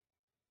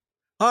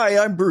Hi,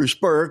 I'm Bruce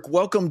Burke.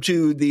 Welcome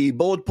to the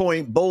Bullet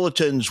Point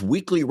Bulletin's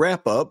weekly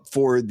wrap-up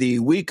for the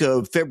week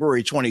of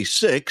February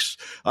 26th.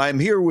 I'm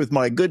here with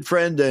my good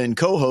friend and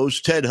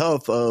co-host, Ted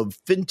Huff of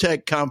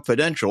FinTech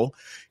Confidential.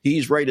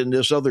 He's right in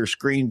this other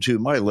screen to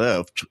my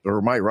left,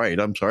 or my right,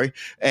 I'm sorry.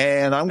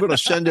 And I'm going to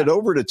send it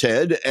over to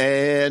Ted,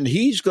 and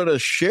he's going to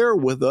share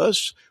with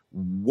us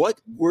what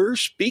we're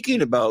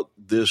speaking about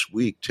this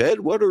week.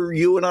 Ted, what are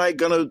you and I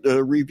going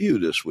to review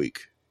this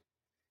week?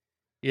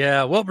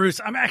 Yeah, well,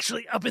 Bruce, I'm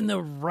actually up in the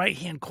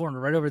right-hand corner,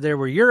 right over there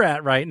where you're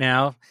at right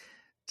now.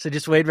 So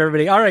just wait for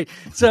everybody. All right.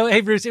 So,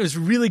 hey, Bruce, it was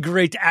really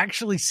great to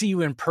actually see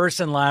you in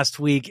person last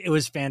week. It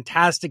was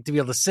fantastic to be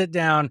able to sit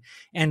down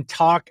and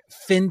talk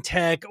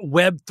fintech,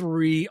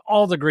 Web3,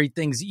 all the great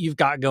things that you've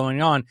got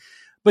going on.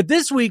 But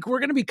this week, we're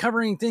going to be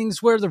covering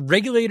things where the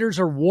regulators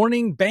are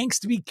warning banks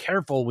to be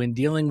careful when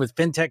dealing with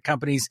fintech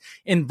companies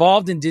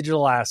involved in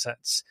digital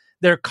assets.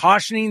 They're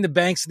cautioning the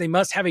banks they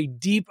must have a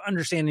deep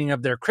understanding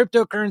of their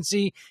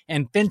cryptocurrency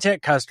and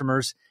fintech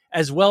customers,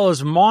 as well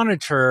as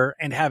monitor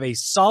and have a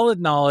solid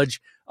knowledge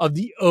of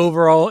the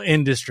overall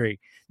industry.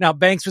 Now,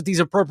 banks with these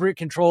appropriate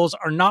controls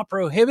are not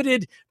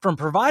prohibited from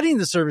providing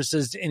the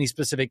services to any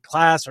specific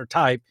class or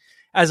type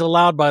as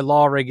allowed by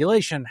law or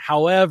regulation.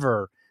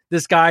 However,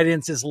 this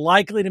guidance is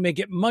likely to make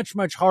it much,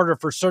 much harder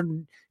for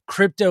certain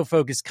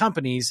crypto-focused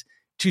companies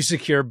to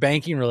secure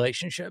banking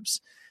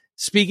relationships.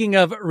 Speaking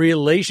of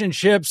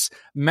relationships,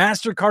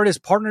 MasterCard has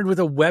partnered with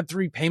a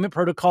Web3 payment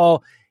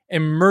protocol,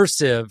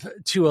 Immersive,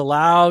 to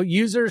allow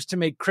users to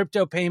make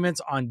crypto payments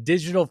on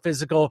digital,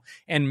 physical,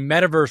 and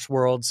metaverse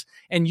worlds.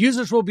 And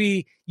users will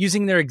be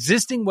using their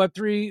existing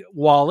Web3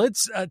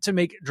 wallets to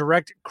make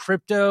direct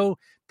crypto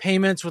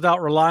payments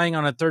without relying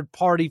on a third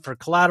party for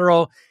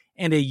collateral.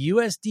 And a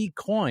USD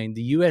coin,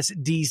 the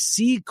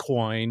USDC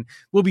coin,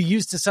 will be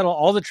used to settle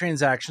all the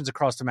transactions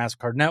across the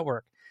MasterCard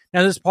network.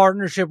 Now, this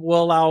partnership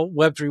will allow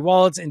Web3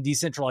 wallets and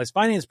decentralized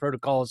finance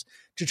protocols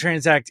to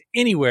transact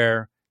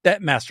anywhere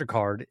that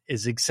MasterCard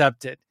is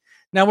accepted.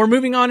 Now, we're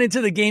moving on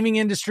into the gaming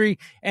industry,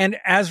 and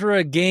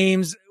Azra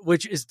Games,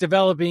 which is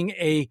developing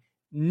a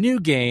new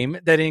game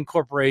that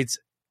incorporates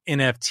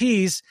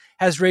NFTs,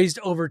 has raised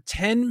over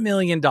 $10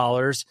 million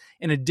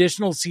in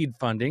additional seed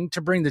funding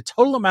to bring the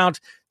total amount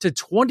to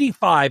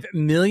 $25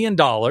 million.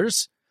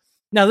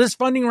 Now, this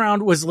funding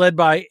round was led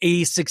by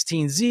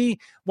A16Z,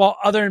 while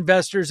other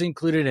investors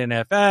included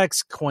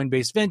NFX,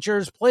 Coinbase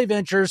Ventures, Play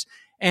Ventures,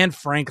 and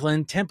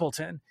Franklin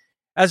Templeton.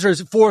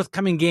 Azra's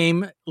forthcoming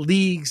game,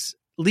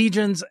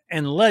 Legions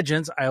and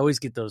Legends, I always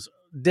get those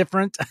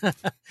different.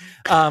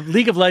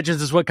 League of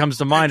Legends is what comes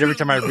to mind every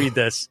time I read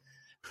this.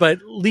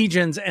 But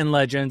Legions and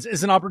Legends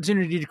is an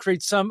opportunity to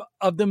create some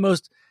of the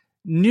most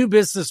new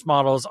business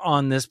models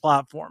on this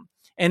platform.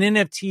 And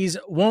NFTs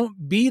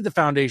won't be the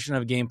foundation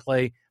of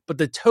gameplay, but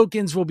the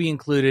tokens will be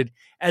included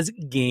as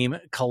game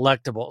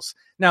collectibles.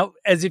 Now,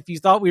 as if you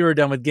thought we were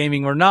done with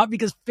gaming, we're not,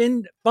 because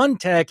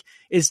FunTech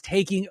is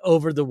taking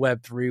over the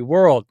Web3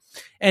 world.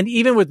 And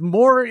even with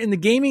more in the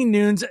gaming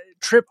news,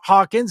 Trip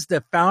Hawkins,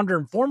 the founder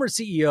and former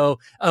CEO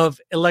of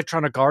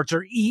Electronic Arts,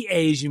 or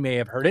EA as you may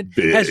have heard it,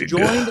 has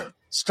joined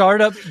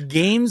startup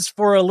Games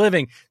for a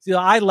Living. See,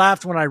 I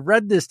laughed when I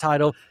read this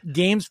title.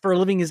 Games for a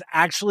Living is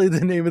actually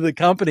the name of the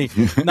company,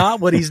 not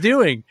what he's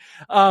doing.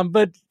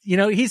 But, you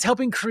know, he's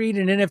helping create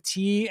an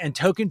NFT and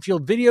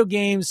token-fueled video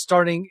games,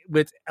 starting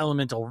with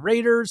Elemental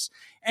Raiders.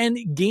 And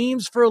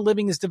Games for a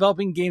Living is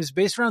developing games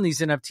based around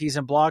these NFTs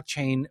and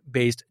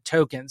blockchain-based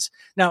tokens.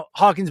 Now,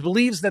 Hawkins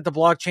believes that the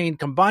blockchain,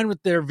 combined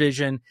with their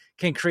vision,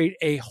 can create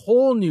a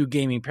whole new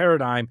gaming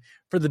paradigm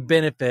for the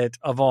benefit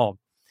of all.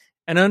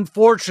 And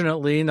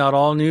unfortunately, not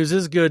all news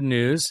is good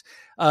news.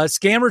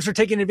 Scammers are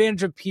taking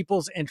advantage of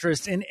people's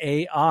interest in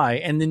AI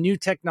and the new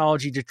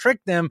technology to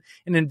trick them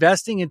in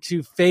investing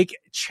into fake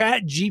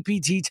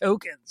ChatGPT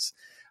tokens.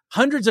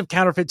 Hundreds of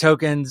counterfeit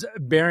tokens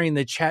bearing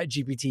the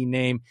ChatGPT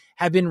name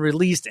have been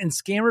released, and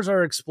scammers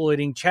are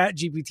exploiting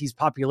ChatGPT's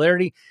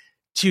popularity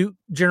to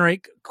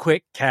generate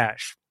quick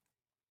cash.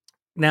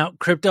 Now,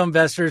 crypto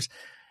investors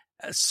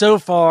so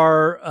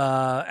far,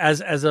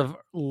 as of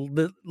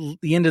the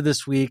end of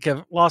this week,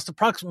 have lost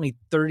approximately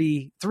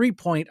 38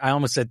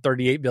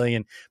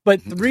 billion, but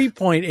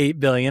 3.8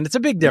 billion. It's a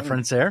big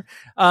difference there,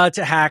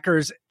 to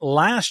hackers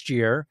last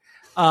year,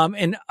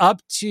 and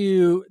up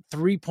to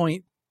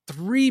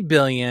 3.3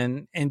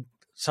 billion. And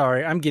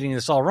sorry, I'm getting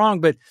this all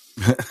wrong, but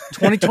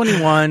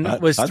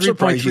 2021 was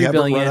 3.3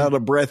 billion. Run out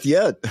of breath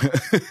yet.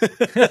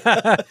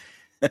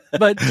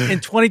 But in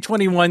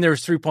 2021, there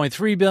was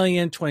 3.3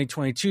 billion,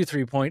 2022,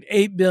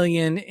 3.8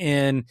 billion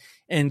in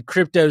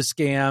crypto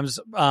scams.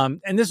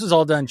 And this was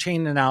all done.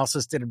 Chain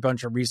Analysis did a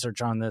bunch of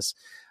research on this.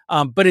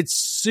 But it's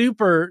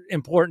super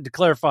important to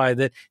clarify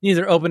that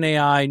neither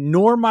OpenAI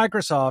nor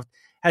Microsoft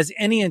has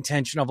any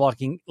intention of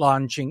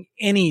launching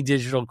any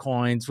digital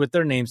coins with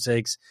their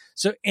namesakes.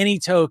 So any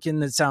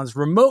token that sounds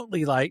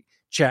remotely like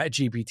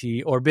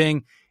ChatGPT or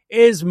Bing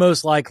is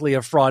most likely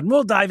a fraud. And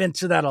we'll dive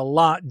into that a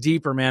lot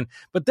deeper, man.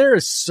 But there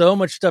is so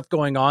much stuff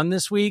going on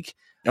this week.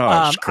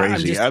 Oh, it's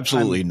crazy.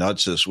 Absolutely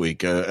nuts this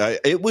week.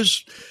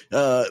 It's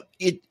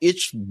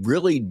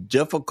really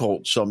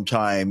difficult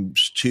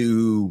sometimes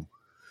to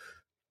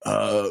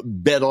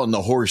bet on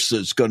the horse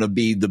that's going to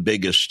be the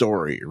biggest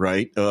story,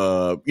 right?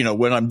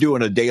 When I'm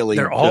doing a daily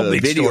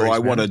video, stories, I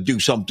want to do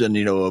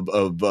something,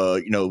 of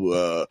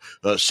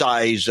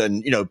size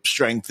and,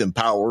 strength and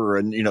power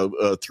and,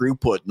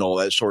 throughput and all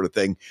that sort of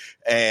thing.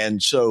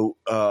 And so,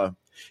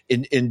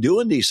 in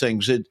doing these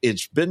things,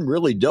 it's been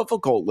really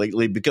difficult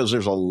lately because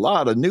there's a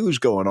lot of news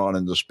going on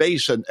in the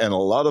space and a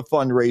lot of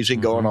fundraising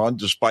going on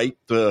despite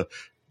the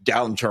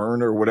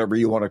downturn or whatever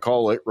you want to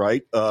call it,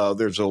 right?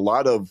 There's a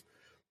lot of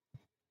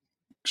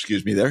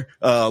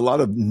a lot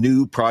of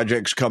new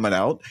projects coming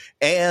out,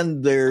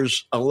 and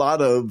there's a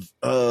lot of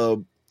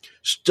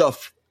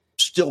stuff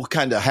still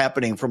kind of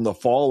happening from the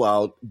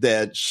fallout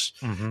that's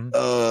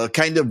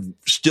kind of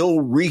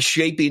still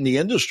reshaping the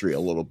industry a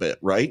little bit,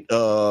 right?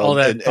 All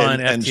that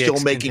and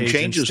still making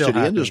changes to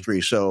the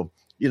industry. So,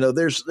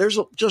 there's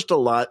just a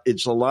lot.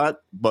 It's a lot,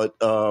 but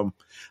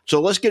so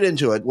let's get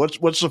into it.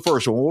 What's the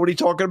first one? What are we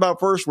talking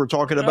about first? We're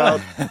talking about.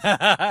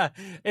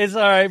 It's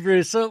all right,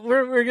 Bruce. So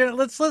we're gonna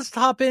let's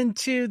hop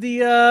into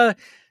the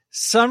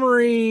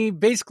summary.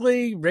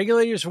 Basically,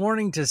 regulators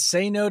warning to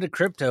say no to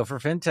crypto for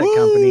fintech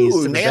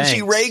companies.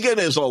 Nancy Reagan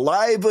is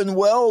alive and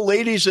well,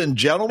 ladies and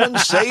gentlemen.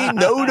 Say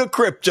no to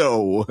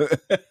crypto.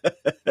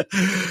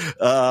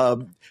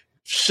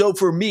 So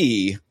for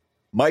me,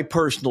 my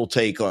personal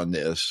take on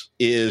this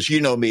is,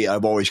 me,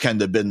 I've always kind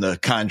of been the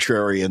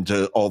contrarian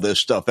to all this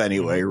stuff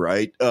anyway,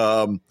 right?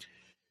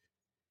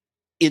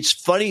 It's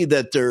funny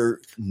that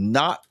they're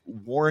not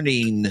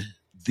warning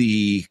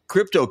the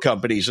crypto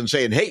companies and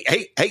saying, hey,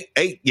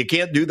 you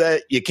can't do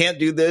that. You can't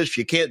do this.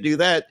 You can't do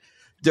that.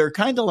 They're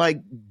kind of like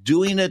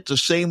doing it the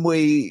same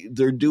way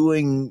they're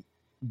doing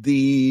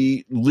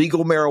the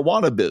legal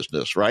marijuana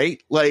business,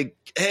 right? Like,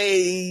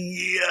 hey,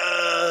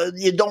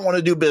 you don't want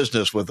to do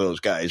business with those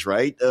guys,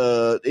 right?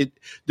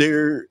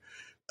 They're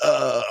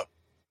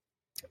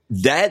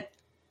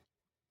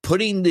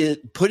putting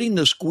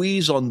the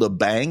squeeze on the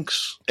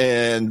banks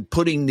and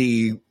putting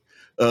the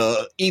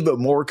even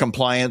more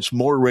compliance,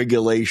 more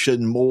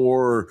regulation,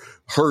 more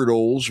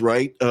hurdles,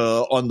 right,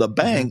 on the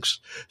banks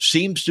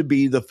seems to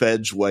be the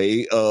Fed's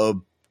way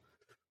of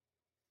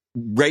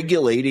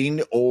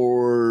regulating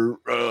or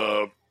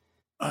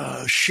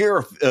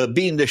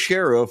being the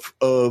sheriff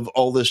of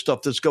all this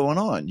stuff that's going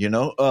on,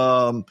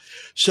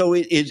 so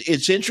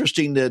it's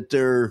interesting that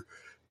they're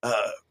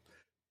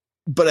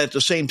but at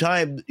the same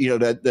time,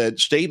 that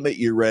statement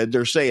you read,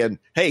 they're saying,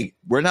 hey,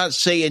 we're not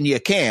saying you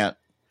can't,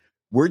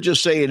 we're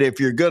just saying if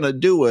you're going to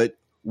do it,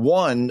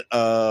 one,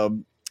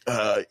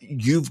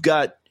 you've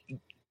got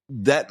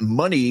that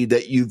money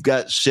that you've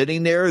got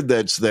sitting there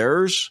that's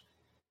theirs.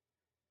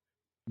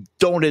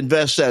 Don't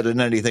invest that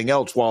in anything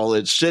else while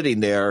it's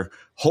sitting there.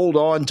 Hold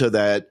on to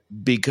that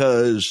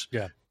because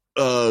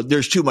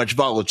there's too much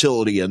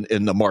volatility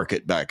in the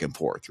market back and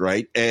forth,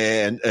 right?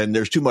 And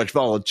there's too much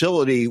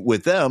volatility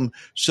with them.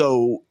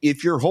 So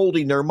if you're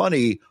holding their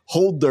money,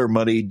 hold their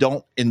money.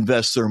 Don't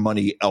invest their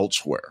money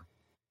elsewhere.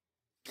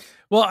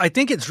 Well, I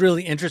think it's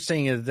really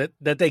interesting is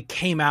that they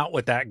came out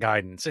with that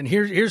guidance. And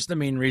here's the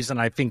main reason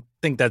I think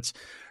that's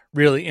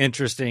really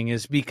interesting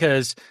is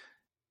because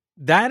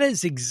that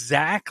is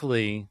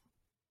exactly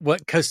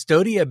what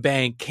Custodia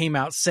Bank came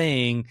out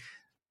saying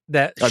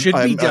that should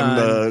be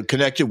done. I'm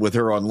connected with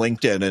her on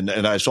LinkedIn,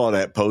 and I saw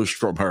that post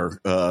from her.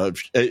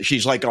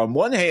 She's like, on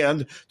one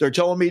hand, they're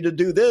telling me to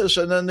do this,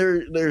 and then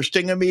they're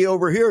stinging me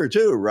over here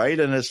too, right?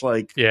 And it's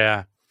like,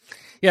 yeah,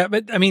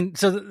 but I mean,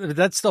 so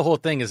that's the whole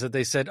thing is that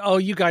they said, oh,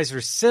 you guys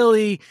are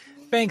silly.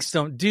 Banks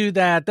don't do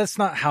that. That's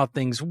not how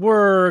things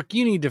work.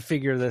 You need to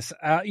figure this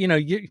out.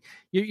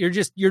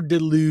 You're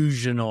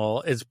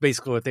delusional is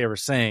basically what they were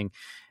saying.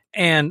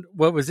 And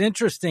what was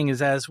interesting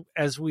is as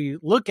we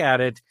look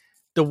at it,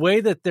 the way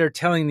that they're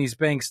telling these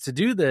banks to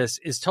do this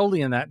is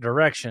totally in that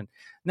direction.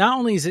 Not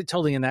only is it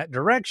totally in that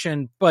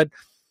direction, but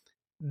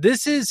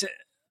this is,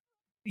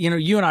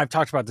 you and I have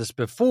talked about this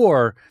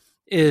before,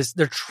 is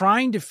they're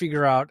trying to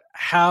figure out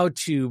how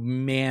to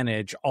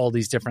manage all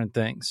these different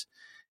things.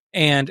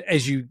 And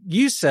as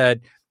you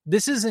said,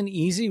 this is an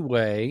easy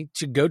way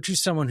to go to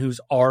someone who's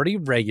already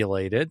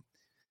regulated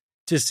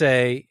to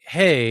say,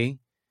 hey,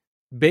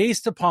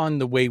 based upon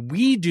the way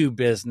we do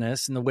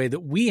business and the way that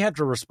we have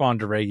to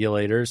respond to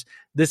regulators,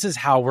 this is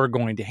how we're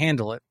going to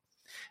handle it.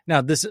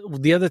 Now,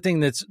 the other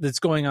thing that's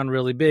going on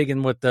really big,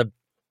 and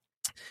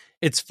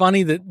it's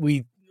funny that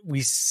we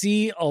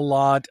see a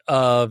lot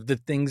of the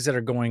things that are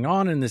going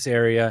on in this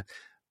area,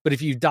 but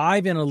if you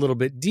dive in a little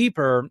bit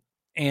deeper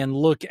and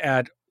look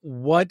at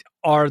what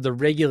are the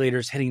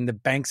regulators hitting the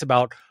banks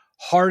about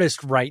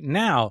hardest right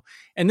now,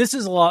 and this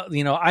is a lot,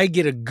 I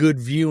get a good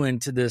view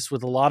into this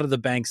with a lot of the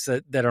banks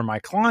that are my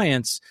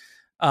clients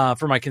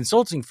for my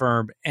consulting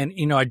firm,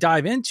 and I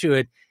dive into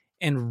it,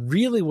 and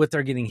really what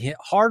they're getting hit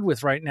hard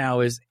with right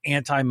now is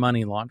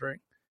anti-money laundering.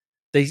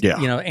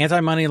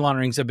 Anti-money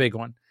laundering is a big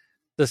one.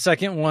 The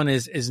second one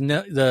is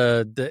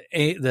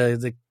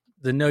the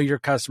the know your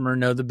customer,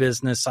 know the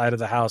business side of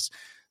the house.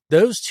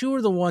 Those two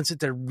are the ones that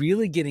they're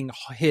really getting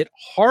hit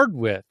hard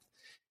with.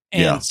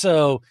 And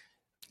so,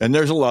 and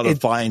there's a lot of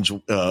fines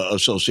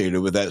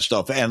associated with that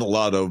stuff, and a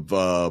lot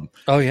of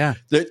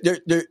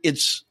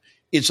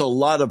it's a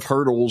lot of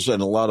hurdles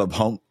and a lot of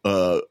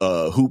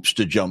hoops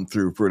to jump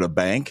through for the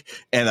bank.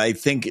 And I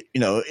think,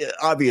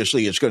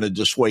 obviously it's going to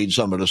dissuade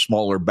some of the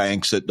smaller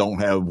banks that don't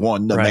have,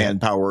 one, the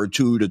manpower,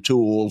 two, the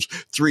tools,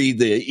 three,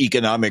 the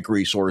economic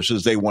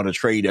resources. They want to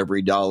trade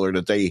every dollar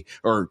that they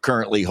are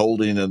currently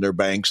holding in their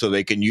bank so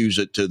they can use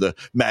it to the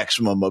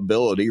maximum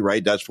ability,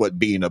 right? That's what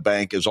being a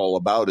bank is all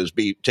about, is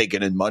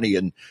taking in money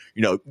and,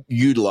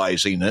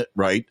 utilizing it,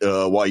 right,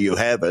 while you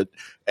have it.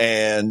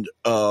 And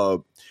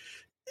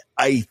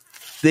I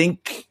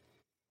think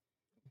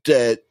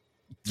that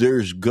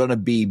there's going to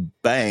be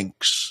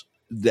banks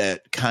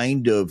that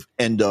kind of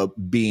end up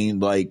being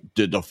like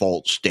the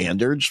default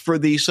standards for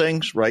these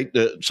things, right?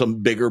 Some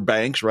bigger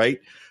banks, right?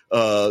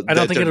 I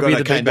don't think it'll be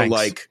the big banks.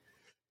 Like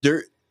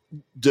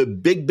the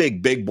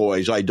big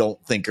boys, I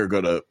don't think are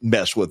going to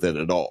mess with it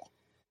at all.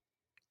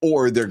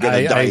 Or they're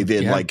going to dive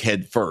in like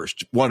head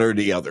first, one or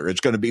the other. It's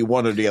going to be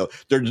one or the other.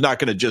 They're not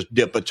going to just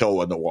dip a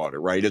toe in the water,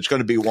 right? It's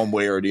going to be one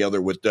way or the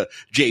other with the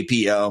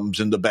JPMs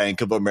and the Bank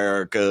of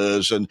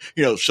Americas and,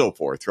 so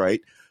forth, right?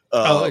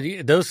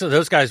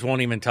 Those guys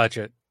won't even touch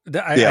it.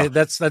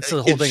 That's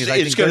the whole thing.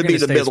 It's going to be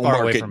the middle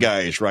market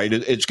guys, right?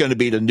 It's going to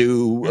be the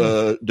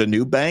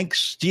new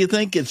banks. Do you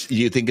think it's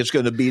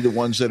going to be the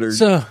ones that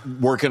are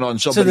working on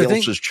somebody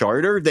else's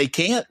charter? They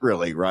can't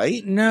really,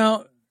 right?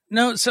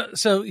 No,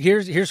 so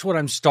here's what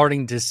I'm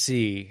starting to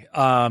see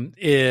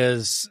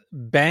is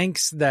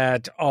banks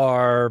that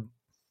are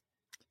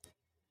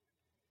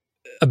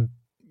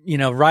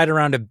right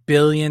around $1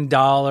 billion,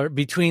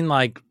 between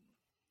like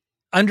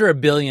under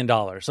 $1 billion.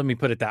 Let me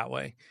put it that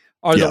way.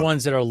 Are the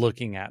ones that are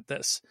looking at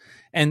this,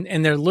 and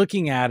they're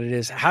looking at it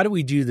as, how do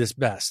we do this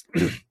best?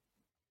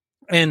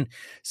 And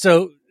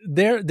so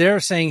they're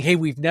saying, hey,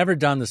 we've never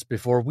done this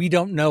before. We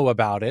don't know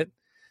about it,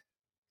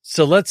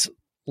 so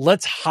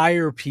let's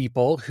hire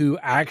people who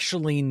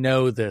actually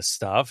know this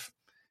stuff.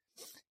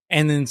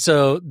 And then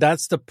so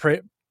that's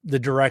the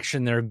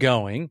direction they're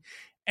going.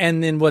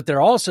 And then what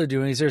they're also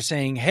doing is they're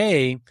saying,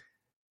 hey,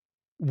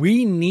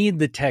 we need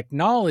the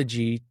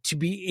technology to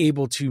be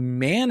able to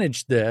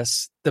manage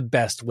this the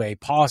best way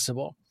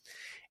possible.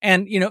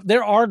 And,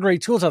 there are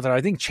great tools out there.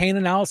 I think chain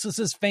analysis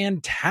is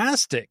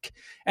fantastic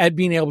at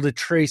being able to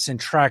trace and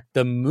track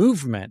the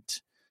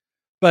movement.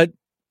 But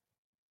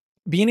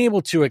being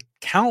able to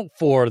account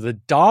for the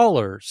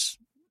dollars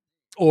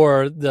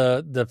or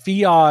the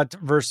fiat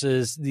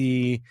versus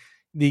the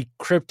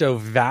crypto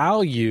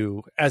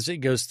value as it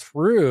goes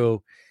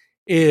through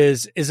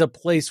is a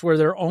place where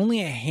there are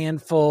only a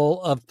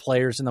handful of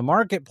players in the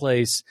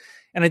marketplace.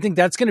 And I think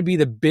that's going to be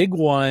the big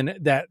one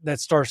that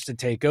starts to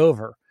take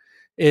over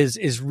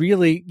is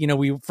really,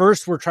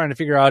 we're trying to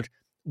figure out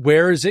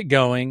where is it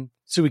going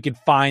so we could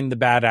find the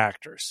bad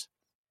actors.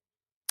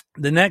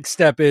 The next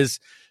step is,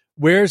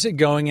 where is it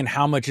going and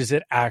how much is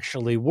it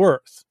actually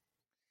worth?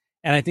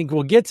 And I think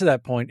we'll get to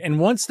that point. And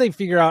once they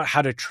figure out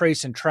how to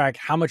trace and track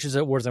how much is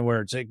it worth and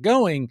where is it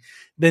going,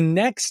 the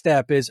next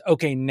step is,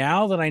 okay,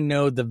 now that I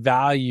know the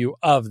value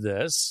of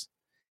this,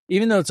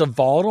 even though it's a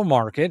volatile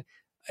market,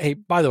 hey,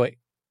 by the way,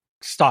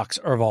 stocks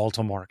are a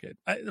volatile market,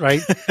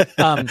 right?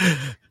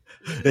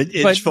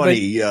 It's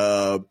funny,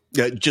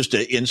 just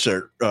to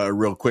insert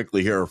real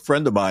quickly here, a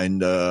friend of mine,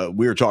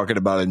 we were talking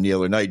about him the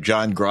other night,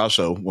 John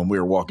Grosso, when we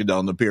were walking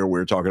down the pier, we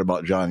were talking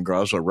about John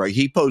Grosso, right?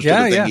 He posted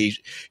a thing. Yeah.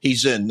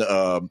 He's in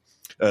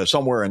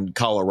somewhere in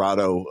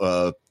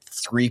Colorado,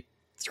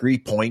 3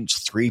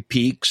 points, 3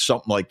 peaks,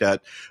 something like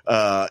that.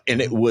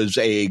 And it was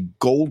a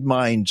gold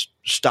mine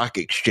stock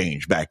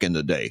exchange back in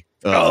the day.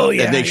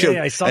 And they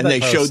showed,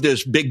 showed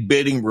this big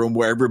bidding room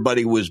where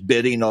everybody was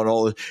bidding on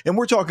all, and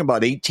we're talking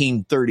about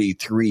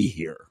 1833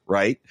 here,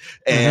 right?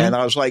 And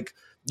I was like,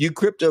 you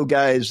crypto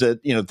guys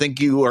that, think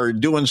you are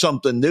doing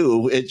something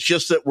new. It's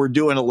just that we're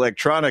doing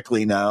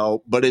electronically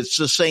now, but it's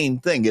the same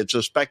thing. It's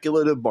a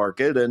speculative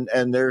market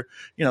and they're,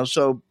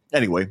 so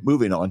anyway,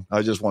 moving on.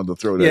 I just wanted to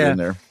throw that in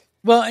there.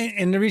 Well,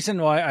 and the reason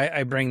why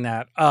I bring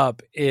that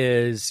up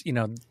is,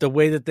 the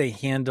way that they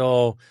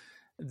handle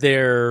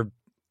their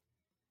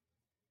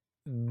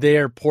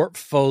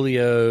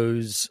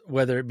portfolios,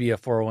 whether it be a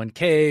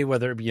 401k,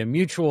 whether it be a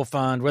mutual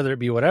fund, whether it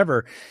be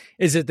whatever,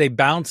 is that they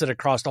bounce it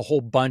across a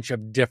whole bunch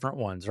of different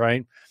ones,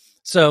 right?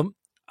 So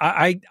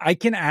I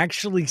can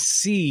actually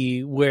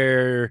see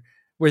where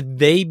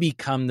they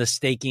become the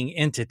staking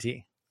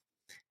entity.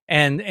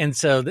 And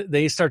so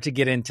they start to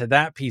get into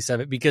that piece of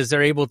it because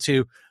they're able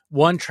to,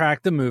 1,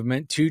 track the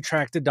movement, 2,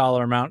 track the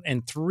dollar amount,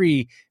 and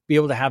 3, be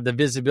able to have the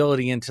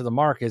visibility into the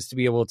markets to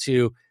be able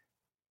to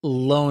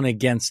loan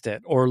against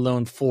it or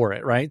loan for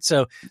it, right?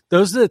 So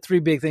those are the 3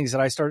 big things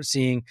that I start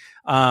seeing.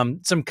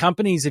 Some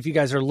companies, if you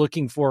guys are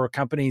looking for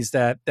companies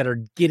that are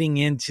getting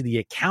into the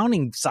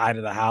accounting side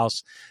of the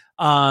house,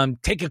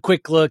 take a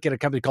quick look at a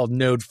company called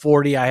Node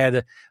 40. I had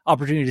the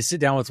opportunity to sit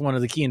down with one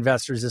of the key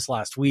investors this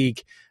last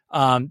week.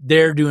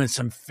 They're doing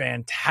some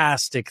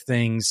fantastic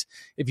things.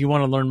 If you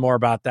want to learn more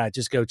about that,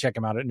 just go check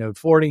them out at Node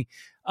 40.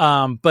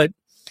 But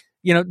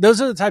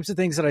those are the types of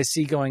things that I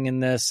see going in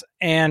this,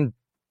 and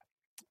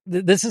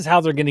this is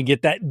how they're going to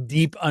get that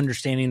deep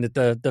understanding that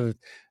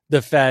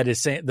the Fed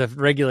is saying, the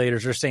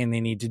regulators are saying they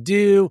need to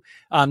do.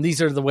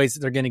 These are the ways that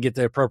they're going to get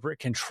the appropriate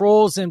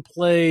controls in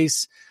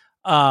place.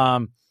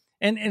 And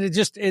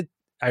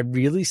I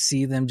really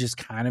see them just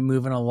kind of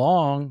moving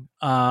along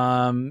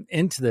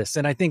into this.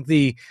 And I think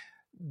the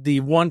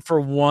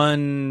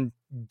 $1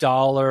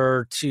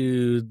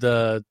 to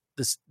the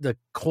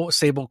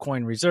stable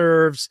coin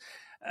reserves,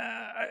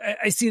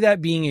 I see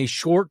that being a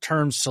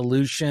short-term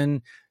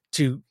solution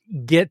to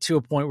get to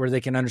a point where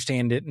they can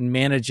understand it and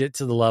manage it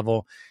to the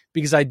level,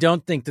 because I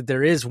don't think that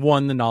there is,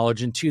 one, the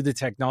knowledge, and two, the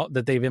technology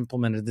that they've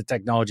implemented, the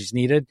technologies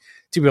needed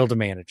to be able to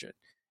manage it.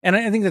 And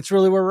I think that's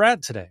really where we're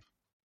at today.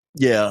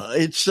 Yeah,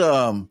 it's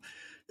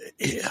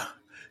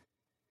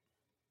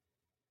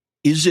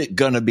is it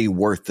going to be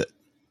worth it?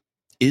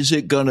 Is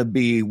it going to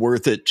be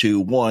worth it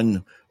to,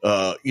 one,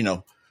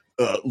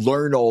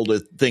 learn all the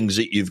things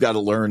that you've got to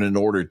learn in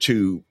order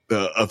to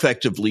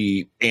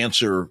effectively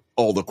answer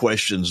all the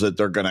questions that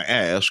they're going to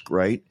ask,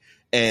 right?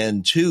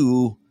 And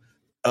two,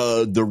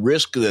 the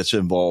risk that's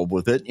involved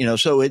with it,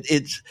 so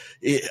it's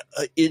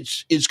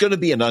going to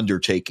be an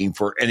undertaking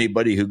for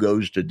anybody who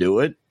goes to do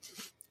it.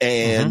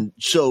 And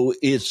so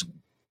it's,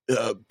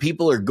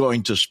 people are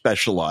going to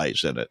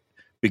specialize in it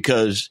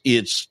because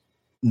it's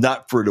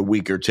not for the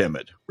weak or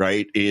timid,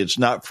 right? It's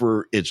not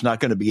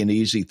going to be an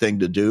easy thing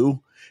to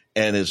do,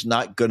 and it's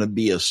not going to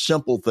be a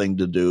simple thing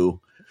to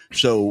do.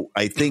 So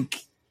I think,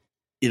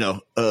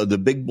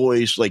 the big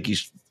boys, like you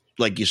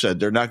said,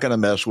 they're not going to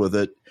mess with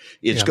it.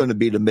 It's going to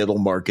be the middle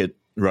market,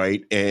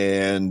 right?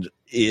 And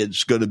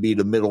it's going to be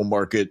the middle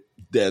market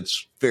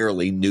that's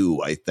fairly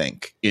new, I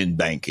think, in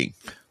banking.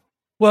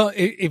 Well,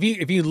 if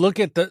you look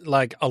at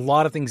a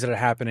lot of things that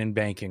happen in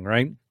banking,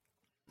 right?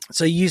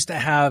 So you used to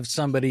have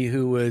somebody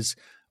who was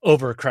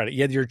over credit.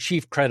 You had your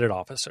chief credit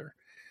officer.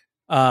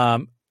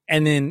 And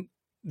then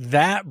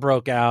that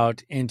broke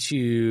out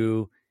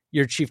into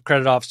your chief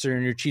credit officer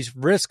and your chief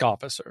risk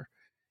officer.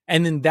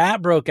 And then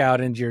that broke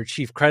out into your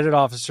chief credit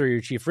officer,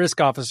 your chief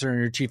risk officer, and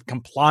your chief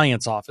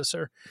compliance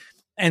officer.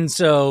 And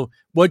so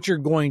what you're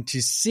going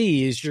to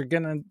see is you're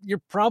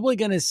probably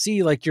going to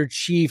see like your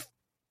chief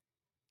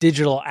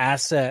digital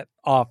asset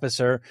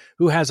officer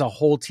who has a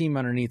whole team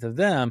underneath of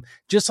them,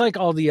 just like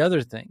all the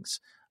other things.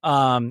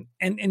 And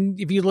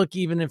if you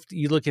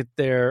look at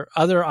their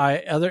other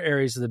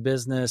areas of the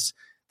business,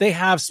 they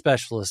have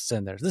specialists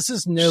in there. This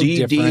is no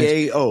CDAO,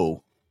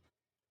 different.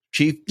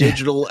 Chief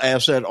Digital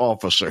Asset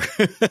Officer.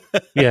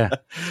 Yeah.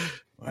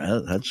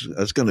 Well,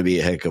 that's going to be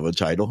a heck of a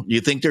title. You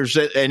think there's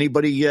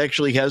anybody who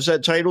actually has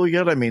that title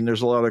yet? I mean,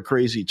 there's a lot of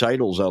crazy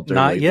titles out there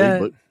not lately,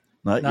 yet. but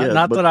not yet.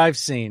 That I've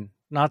seen.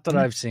 Not that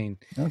I've seen.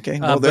 Okay,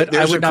 well, but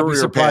there's I would a not be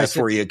career surprised path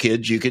for you,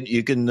 kids. You can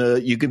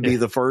be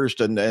the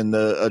first and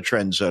a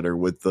trendsetter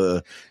with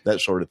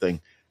that sort of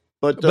thing.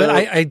 But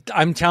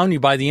I'm telling you,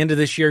 by the end of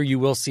this year, you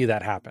will see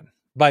that happen.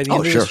 By the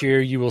end of this year,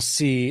 you will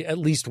see at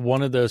least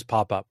one of those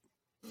pop up,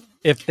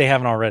 if they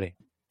haven't already,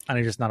 and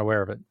I'm just not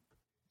aware of it.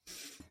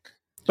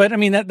 But I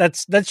mean,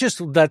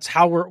 that's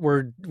how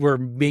we're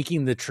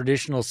making the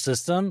traditional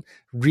system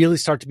really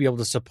start to be able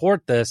to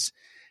support this.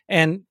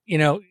 And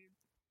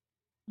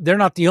they're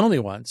not the only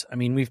ones. I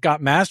mean, we've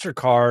got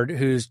MasterCard,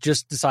 who's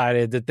just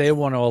decided that they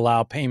want to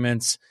allow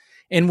payments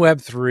in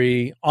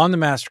Web3 on the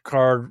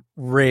MasterCard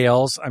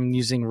rails. I'm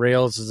using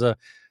rails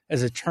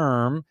as a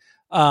term,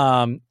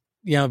 via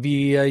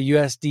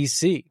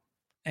USDC.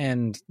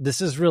 And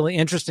this is really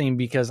interesting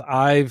because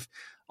I've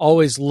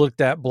always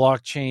looked at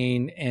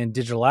blockchain and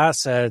digital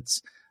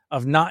assets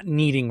of not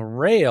needing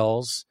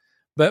rails,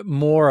 but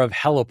more of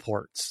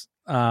heliports.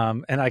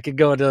 And I could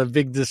go into a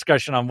big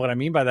discussion on what I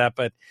mean by that,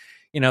 but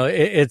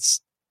it's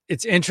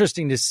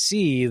interesting to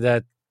see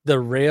that the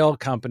rail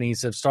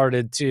companies have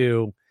started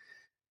to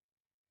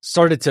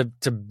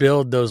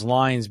build those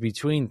lines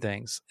between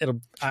things.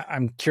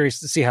 I'm curious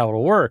to see how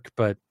it'll work,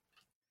 but.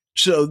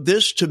 So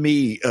this, to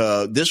me,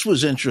 this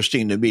was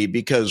interesting to me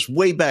because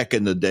way back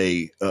in the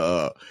day,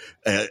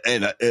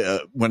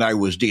 when I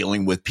was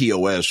dealing with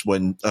POS,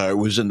 when I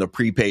was in the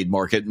prepaid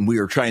market and we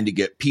were trying to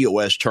get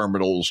POS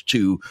terminals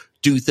to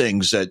do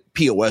things that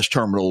POS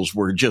terminals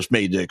were just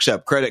made to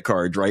accept credit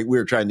cards, right? We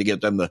were trying to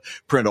get them to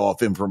print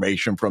off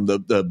information from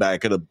the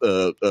back of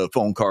the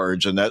phone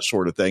cards and that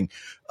sort of thing.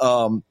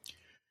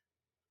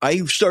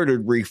 I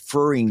started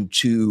referring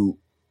to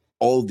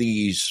all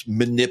these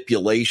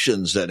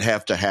manipulations that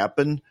have to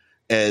happen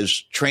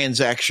as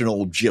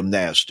transactional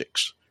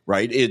gymnastics,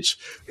 right? It's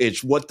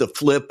what the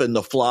flip and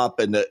the flop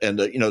and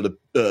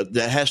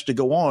that has to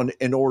go on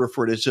in order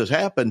for this to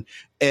happen.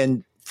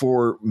 And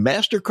for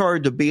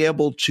MasterCard to be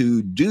able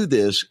to do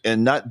this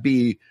and not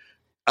be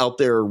out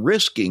there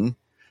risking,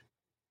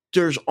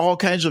 there's all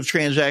kinds of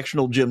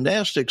transactional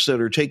gymnastics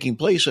that are taking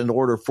place in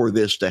order for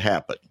this to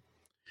happen.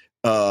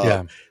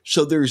 Yeah.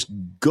 So there's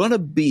going to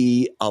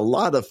be a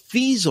lot of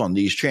fees on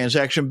these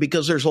transactions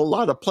because there's a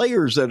lot of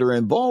players that are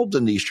involved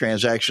in these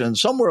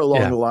transactions. Somewhere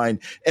along the line,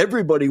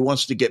 everybody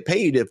wants to get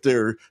paid if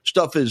their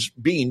stuff is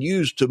being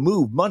used to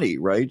move money,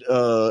 right?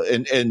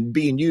 And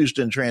being used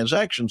in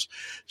transactions.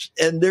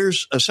 And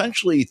there's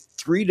essentially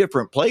three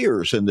different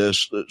players in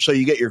this. So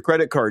you get your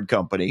credit card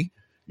company,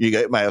 you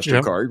get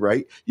MasterCard,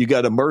 right? You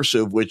got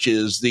Immersive, which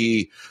is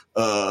the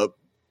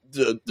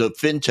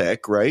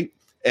fintech, right?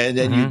 And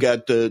then you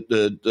got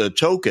the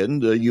token,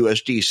 the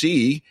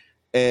USDC,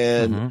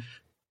 and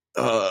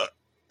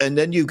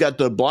then you've got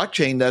the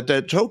blockchain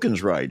that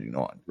token's riding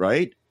on,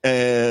 right?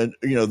 And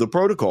the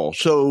protocol.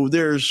 So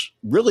there's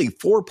really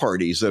four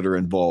parties that are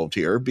involved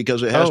here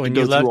because it has to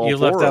go through all four of them. You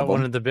left out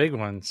one of the big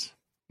ones.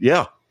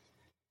 Yeah,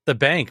 the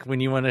bank. When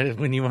you want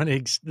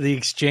the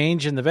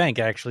exchange and the bank,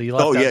 actually, you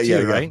left out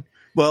too, right?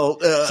 Well,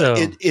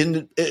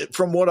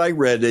 from what I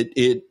read,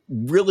 it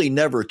really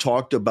never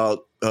talked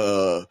about.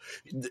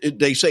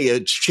 They say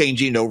it's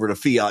changing over to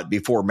fiat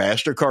before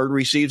MasterCard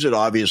receives it.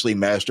 Obviously,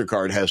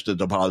 MasterCard has to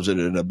deposit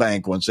it in a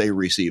bank once they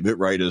receive it,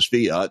 right, as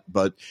fiat.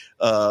 But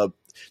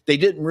they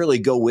didn't really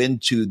go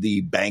into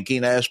the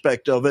banking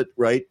aspect of it,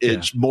 right? Yeah.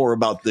 It's more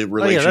about the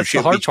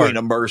relationship between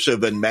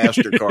Immersive and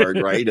MasterCard,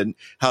 right, and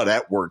how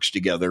that works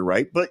together,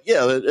 right? But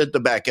yeah, at the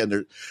back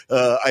end,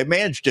 I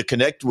managed to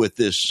connect with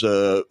this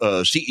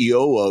CEO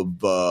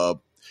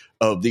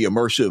of the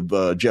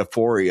Immersive, Jeff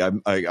Forey.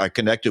 I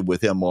connected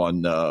with him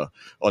on the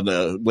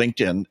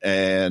LinkedIn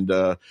and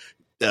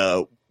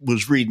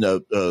was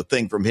reading a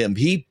thing from him.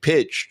 He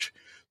pitched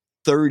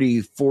 30,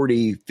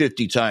 40,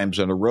 50 times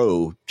in a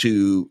row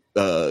to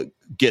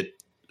get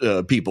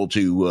people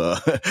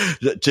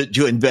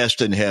to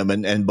invest in him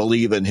and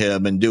believe in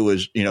him and do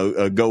his,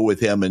 go with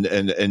him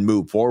and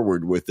move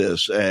forward with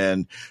this.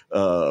 And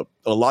a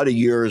lot of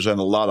years and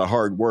a lot of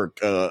hard work.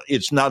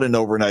 It's not an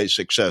overnight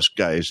success,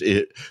 guys.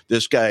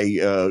 This guy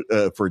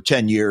for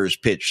 10 years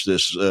pitched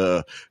this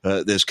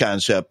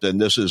concept,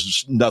 and this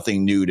is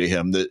nothing new to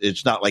him.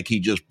 It's not like he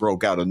just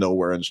broke out of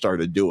nowhere and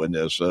started doing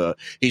this.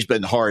 He's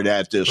been hard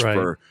at this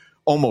for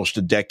almost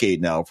a decade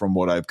now, from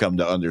what I've come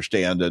to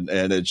understand,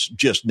 and it's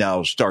just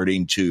now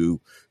starting to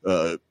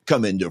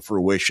come into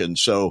fruition.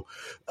 So,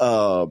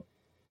 and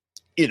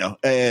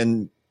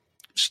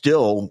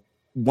still,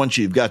 once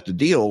you've got the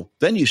deal,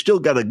 then you still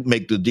got to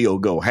make the deal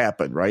go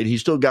happen, right?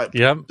 He's still got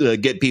to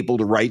get people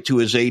to write to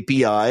his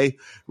API,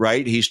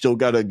 right? He's still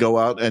got to go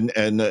out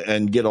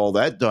and get all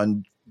that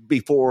done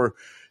before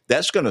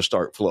that's going to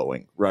start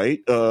flowing, right?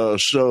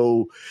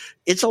 So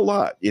it's a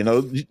lot.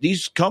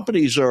 These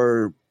companies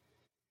are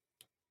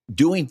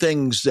doing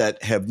things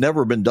that have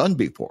never been done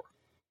before.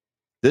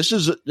 This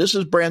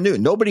is brand new.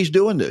 Nobody's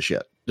doing this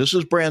yet. This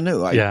is brand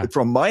new.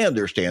 From my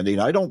understanding,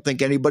 I don't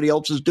think anybody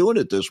else is doing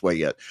it this way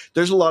yet.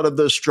 There's a lot of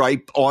the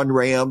Stripe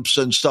on-ramps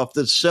and stuff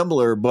that's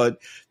similar, but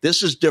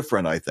this is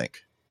different, I think.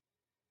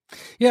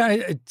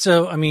 Yeah.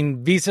 So,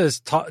 Visa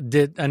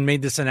did and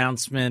made this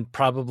announcement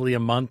probably a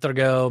month and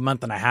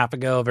a half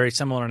ago, a very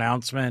similar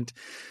announcement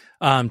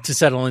to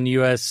settle in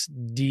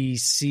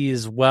USDC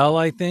as well,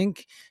 I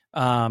think.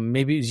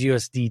 Maybe it was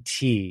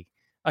USDT.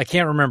 I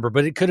can't remember,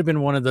 but it could have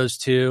been one of those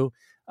two.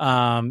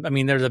 They're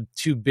the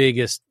two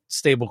biggest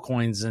stable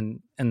coins in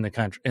the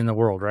country, in the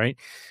world, right?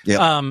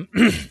 Yeah.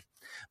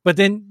 But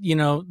then,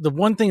 the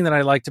one thing that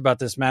I liked about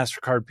this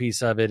MasterCard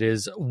piece of it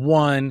is,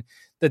 one,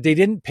 that they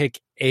didn't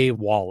pick a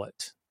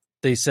wallet.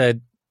 They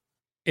said,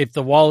 if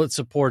the wallet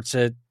supports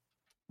it,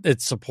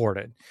 it's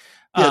supported.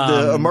 Yeah,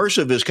 the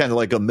Immersive is kind of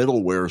like a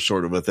middleware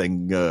sort of a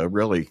thing,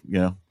 really,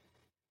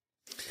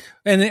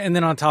 And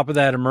then on top of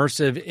that,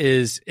 Immersive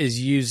is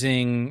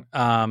using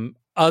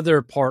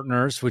other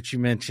partners, which you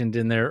mentioned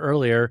in there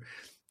earlier,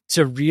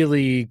 to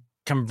really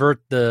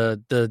convert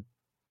the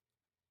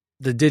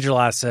digital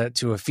asset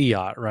to a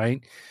fiat,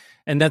 right?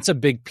 And that's a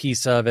big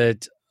piece of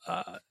it.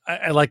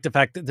 I like the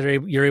fact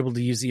that you're able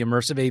to use the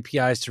Immersive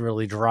APIs to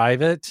really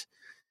drive it.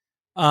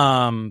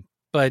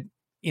 But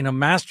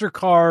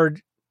MasterCard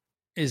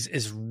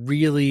is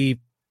really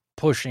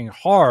pushing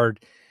hard.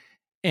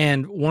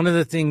 And one of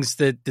the things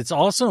that's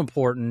also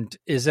important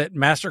is that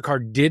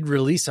MasterCard did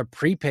release a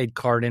prepaid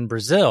card in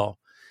Brazil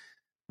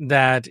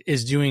that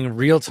is doing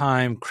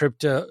real-time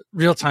crypto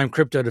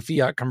to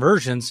fiat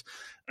conversions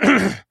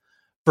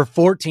for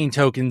 14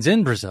 tokens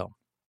in Brazil.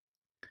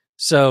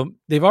 So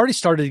they've already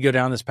started to go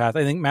down this path.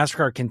 I think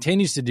MasterCard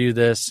continues to do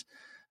this.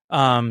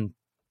 And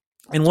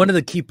one of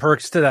the key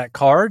perks to that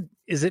card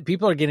is that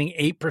people are getting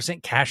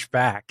 8% cash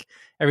back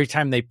every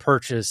time they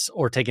purchase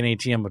or take an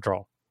ATM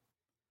withdrawal.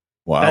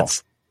 Wow.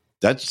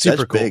 That's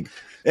super cool. Big.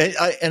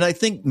 And I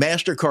think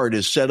MasterCard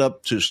is set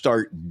up to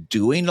start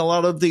doing a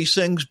lot of these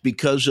things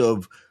because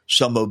of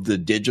some of the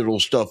digital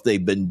stuff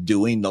they've been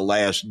doing the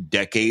last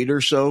decade or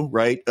so,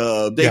 right?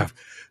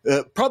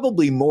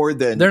 probably more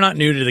than they're not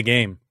new to the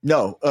game.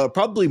 No,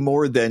 probably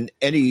more than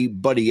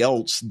anybody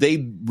else.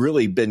 They've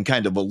really been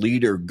kind of a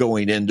leader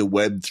going into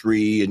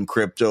Web3 and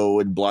crypto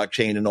and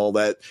blockchain and all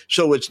that.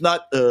 So it's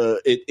not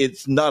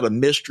it's not a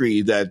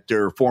mystery that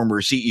their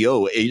former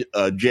CEO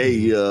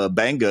Jay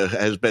Banga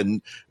has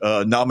been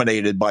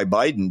nominated by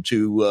Biden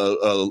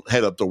to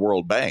head up the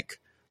World Bank.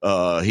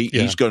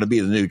 He's going to be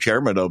the new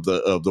chairman of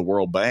the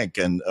World Bank,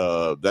 and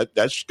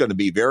that's going to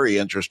be very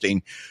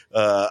interesting.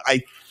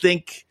 I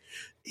think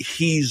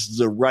he's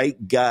the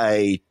right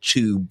guy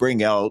to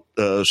bring out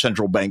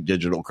central bank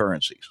digital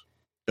currencies,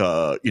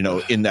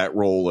 in that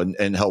role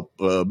and help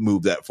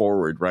move that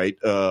forward. Right.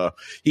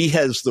 He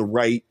has the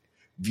right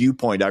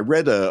viewpoint. I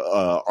read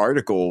a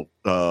article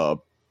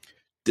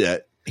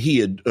that he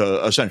had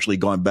essentially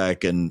gone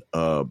back and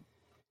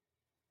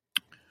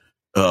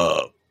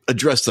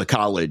addressed the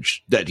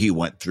college that he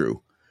went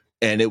through.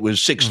 And it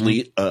was 6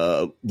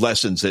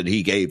 lessons that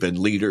he gave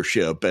in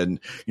leadership and,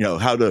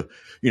 how to,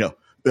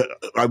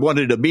 I want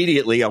it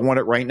immediately. I want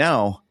it right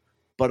now,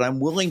 but I'm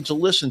willing to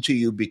listen to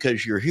you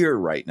because you're here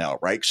right now.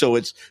 Right. So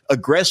it's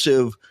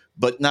aggressive,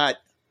 but not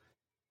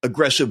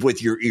aggressive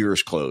with your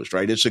ears closed.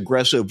 Right. It's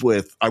aggressive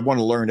with, I want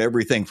to learn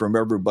everything from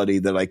everybody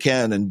that I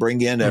can and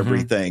bring in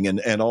everything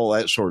and all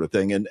that sort of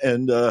thing.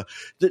 And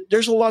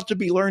there's a lot to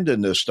be learned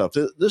in this stuff.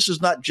 This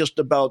is not just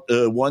about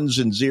ones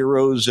and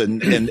zeros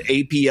and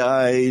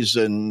APIs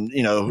and,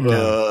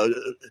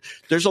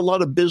 there's a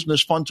lot of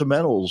business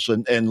fundamentals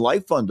and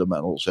life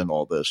fundamentals and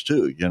all this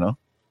too,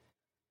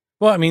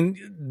 Well, I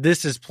mean,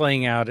 this is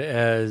playing out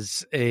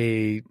as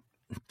if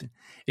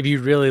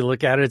you really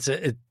look at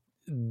it,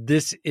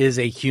 this is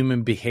a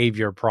human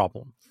behavior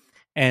problem.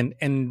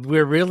 And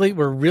we're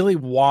really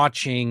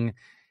watching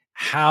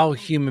how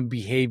human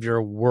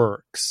behavior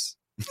works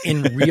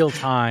in real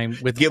time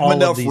with give all them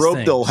enough of these rope,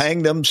 things. They'll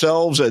hang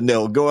themselves and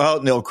they'll go out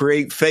and they'll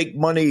create fake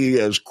money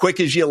as quick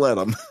as you let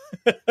them.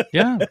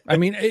 Yeah. I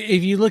mean,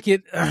 if you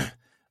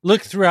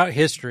look throughout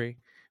history,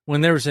 when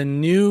there's a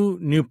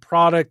new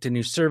product, a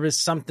new service,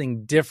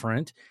 something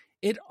different,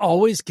 it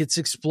always gets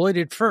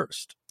exploited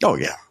first. Oh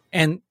yeah.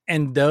 And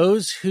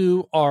those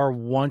who are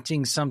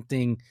wanting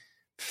something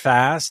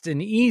fast and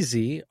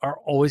easy are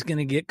always going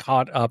to get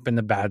caught up in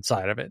the bad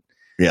side of it.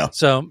 Yeah.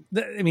 So,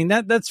 I mean,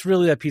 that's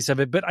really that piece of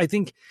it. But I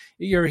think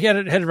you're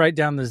headed right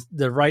down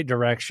the right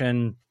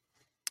direction.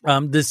 The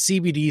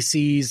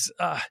CBDCs,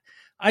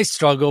 I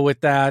struggle with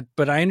that,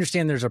 but I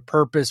understand there's a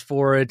purpose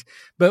for it.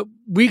 But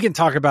we can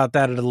talk about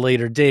that at a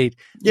later date.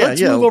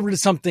 Let's move over to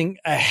something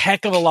a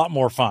heck of a lot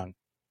more fun.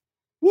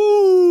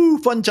 Woo!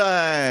 Fun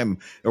time.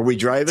 Are we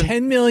driving?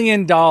 $10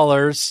 million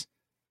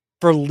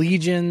for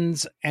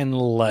Legions and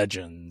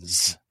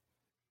Legends.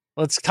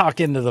 Let's talk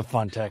into the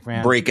fun tech,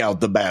 man. Break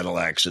out the battle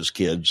axes,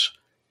 kids.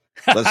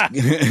 Let's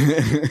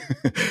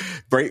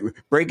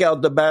break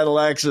out the battle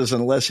axes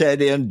and let's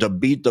head in to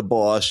beat the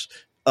boss.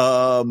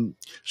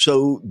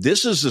 So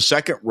this is the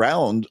second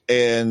round,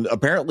 and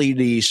apparently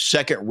the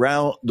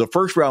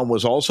first round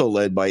was also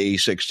led by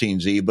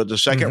A16Z, but the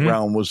second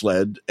round was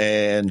led,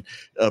 and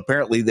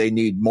apparently they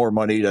need more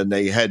money than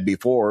they had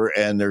before,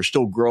 and they're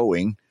still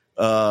growing.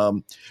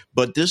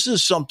 But this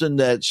is something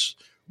that's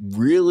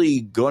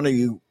really going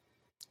to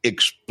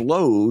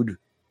explode.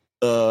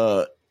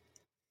 And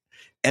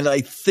I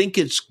think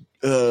it's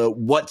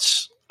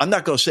I'm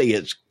not going to say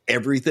it's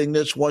everything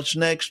that's what's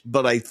next,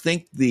 but I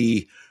think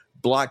the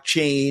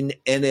blockchain,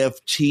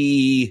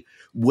 NFT,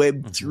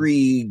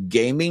 Web3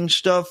 gaming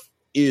stuff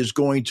is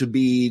going to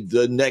be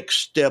the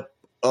next step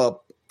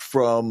up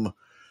from,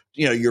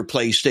 your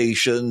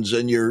PlayStations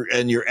and your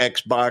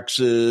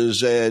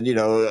Xboxes. And,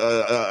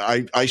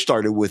 I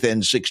started with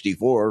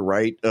N64,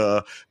 right?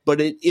 But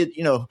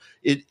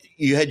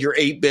you had your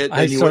 8-bit,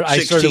 then you went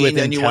 16,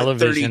 then you went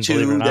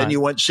 32, then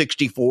you went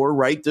 64,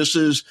 right? This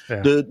is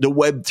the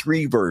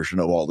Web3 version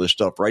of all this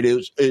stuff, right?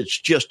 It's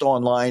just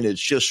online,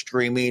 it's just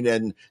streaming,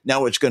 and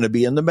now it's going to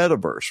be in the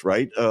metaverse,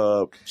 right?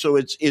 So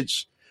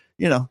it's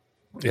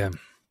Yeah.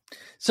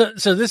 So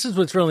this is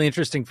what's really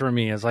interesting for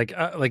me is like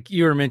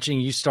you were mentioning,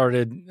 you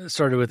started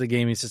with a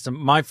gaming system.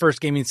 My first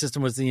gaming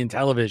system was the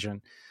Intellivision.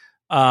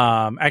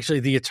 Actually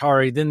the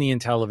Atari, then the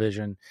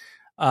Intellivision.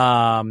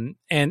 And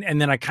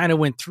then I kind of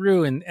went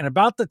through and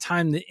about the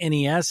time the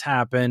NES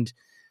happened,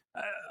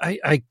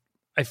 I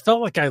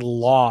felt like I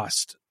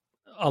lost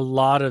a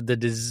lot of the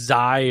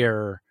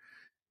desire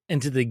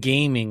into the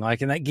gaming.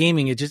 Like in that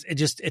gaming, it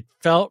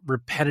felt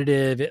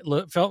repetitive.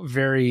 It felt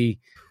very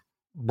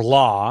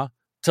blah,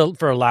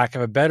 for a lack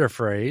of a better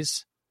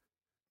phrase.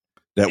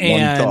 That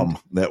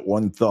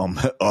one thumb.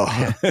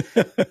 Oh.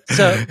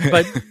 So,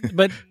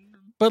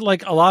 but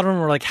like a lot of them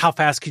were like, how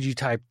fast could you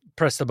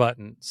press the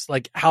buttons?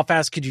 Like, how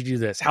fast could you do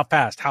this? How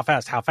fast?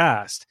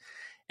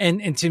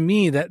 And to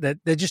me, that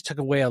just took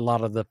away a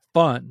lot of the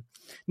fun.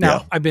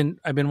 Now, I've been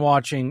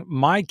watching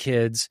my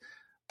kids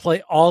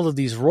play all of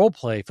these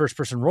first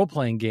person role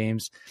playing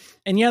games,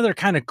 and they're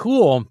kind of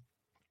cool,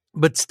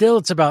 but still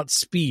it's about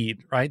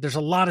speed, right? There's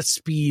a lot of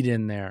speed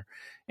in there.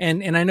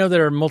 And I know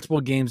there are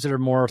multiple games that are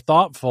more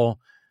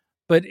thoughtful,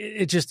 but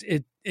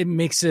it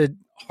makes it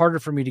harder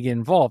for me to get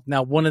involved.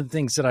 Now, one of the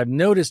things that I've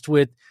noticed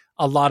with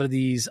a lot of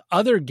these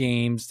other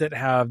games that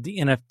have the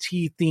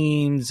NFT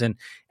themes and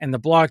the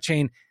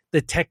blockchain,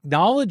 the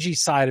technology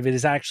side of it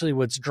is actually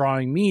what's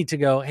drawing me to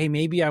go, hey,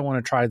 maybe I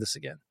want to try this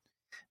again.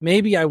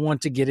 Maybe I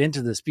want to get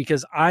into this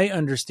because I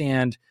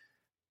understand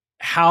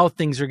how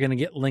things are going to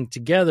get linked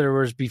together.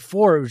 Whereas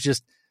before it was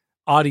just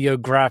audio,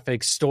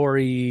 graphics,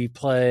 story,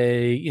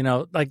 play,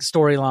 like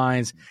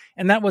storylines.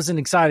 And that wasn't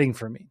exciting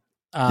for me.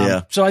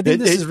 So I think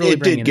this is really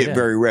bringing it did get in.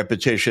 very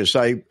repetitious.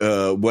 I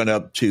went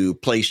up to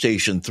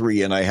PlayStation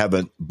 3 and I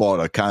haven't bought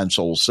a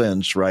console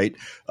since, right?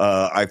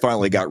 I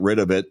finally got rid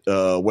of it.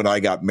 When I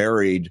got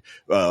married,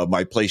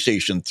 my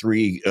PlayStation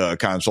 3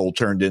 console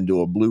turned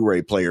into a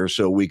Blu-ray player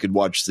so we could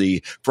watch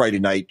the Friday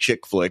night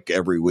chick flick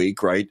every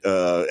week, right?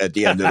 At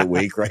the end of the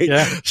week, right?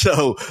 Yeah.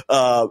 So,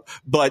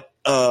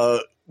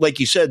 like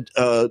you said,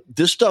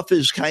 this stuff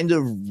is kind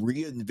of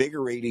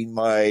reinvigorating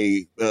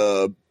my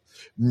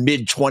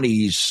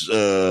mid-20s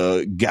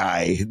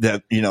guy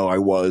that I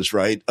was,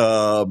 right?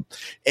 And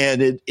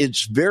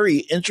it's very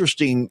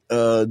interesting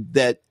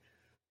that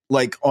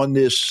like on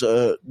this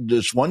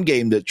one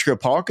game that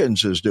Trip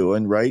Hawkins is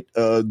doing, right?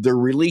 They're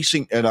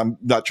releasing, and I'm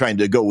not trying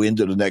to go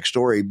into the next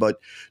story, but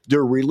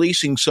they're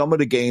releasing some of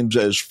the games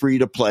as free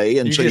to play,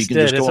 and so you can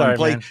just go and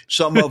play. Man.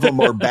 Some of them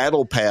are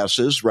battle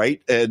passes,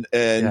 right? And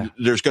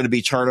there's going to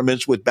be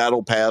tournaments with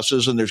battle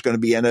passes, and there's going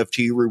to be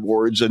NFT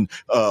rewards and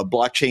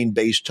blockchain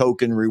based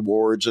token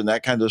rewards and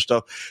that kind of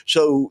stuff.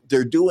 So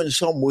they're doing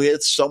some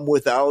with, some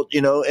without,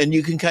 and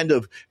you can kind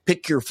of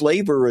pick your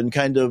flavor and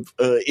kind of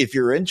if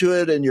you're into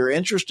it and you're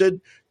interested,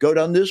 go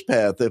down this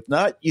path. If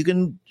not, you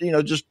can,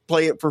 just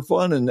play it for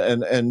fun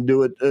and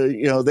do it,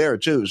 there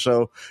too.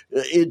 So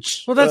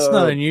it's, that's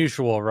not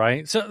unusual,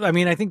 right? So, I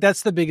mean, I think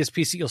that's the biggest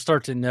piece that you'll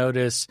start to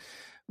notice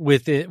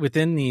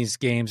within these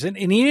games. And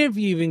even if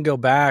you even go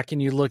back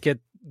and you look at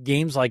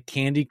games like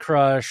Candy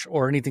Crush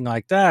or anything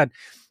like that,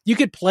 you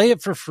could play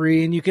it for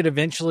free and you could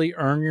eventually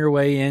earn your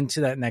way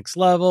into that next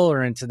level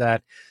or into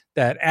that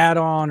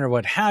add-on or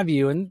what have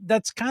you. And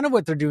that's kind of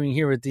what they're doing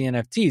here with the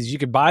NFTs. You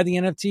could buy the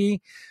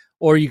NFT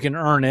or you can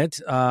earn it.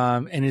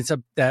 And it's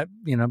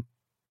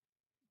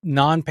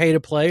non-pay to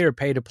play or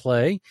pay to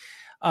play.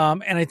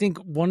 And I think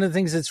one of the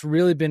things that's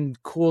really been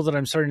cool that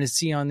I'm starting to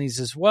see on these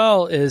as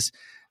well is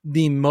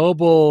the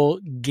mobile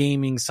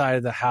gaming side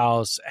of the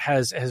house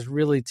has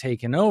really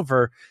taken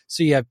over.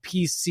 So you have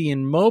PC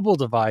and mobile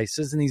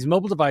devices, and these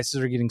mobile devices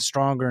are getting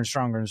stronger and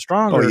stronger and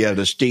stronger. Oh yeah,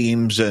 the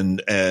Steams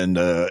and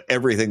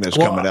everything that's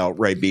coming out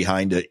right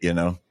behind it,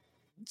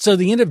 So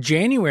the end of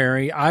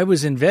January, I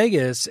was in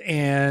Vegas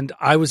and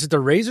I was at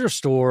the Razer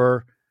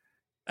store,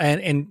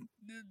 and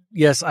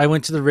yes, I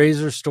went to the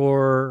Razer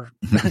store.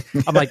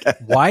 I'm like,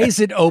 why is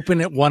it open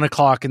at 1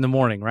 o'clock in the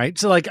morning? Right.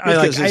 So I had to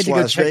go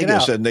Las check Vegas it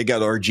out. And they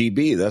got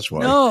RGB. That's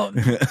why. No.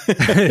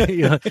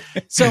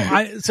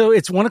 So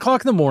it's 1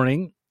 o'clock in the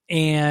morning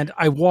and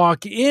I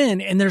walk in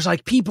and there's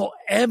like people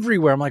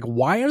everywhere. I'm like,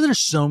 why are there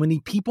so many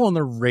people in the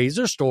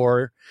Razer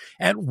store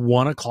at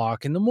 1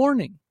 o'clock in the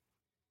morning?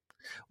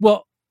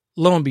 Well,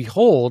 lo and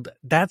behold,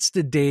 that's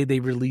the day they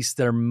released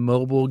their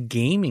mobile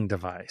gaming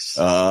device.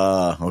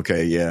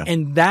 Okay, yeah.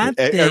 And that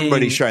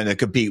everybody's trying to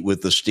compete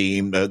with the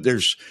Steam.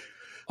 There's,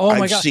 oh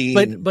my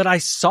god! But I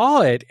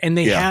saw it, and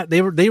they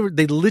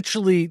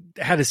literally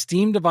had a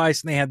Steam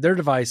device, and they had their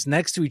device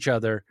next to each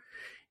other,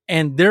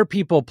 and their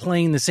people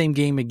playing the same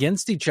game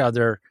against each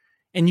other,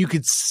 and you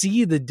could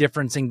see the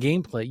difference in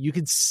gameplay. You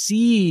could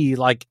see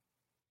like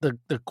the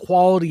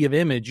quality of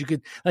image. You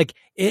could like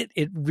it.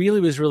 It really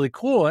was really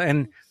cool,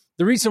 and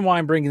the reason why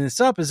I'm bringing this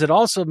up is it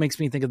also makes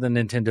me think of the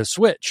Nintendo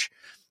Switch.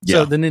 Yeah.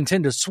 So the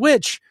Nintendo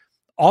Switch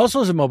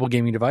also is a mobile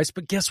gaming device,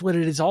 but guess what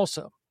it is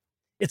also?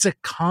 It's a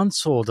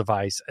console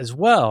device as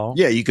well.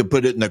 Yeah, you can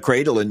put it in a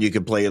cradle and you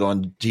can play it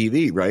on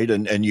TV, right?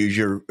 And use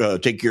your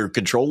take your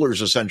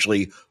controllers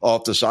essentially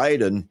off the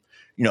side and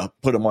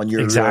put them on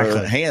your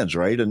hands,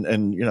 right?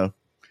 And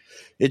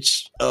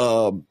it's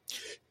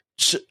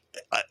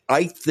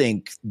I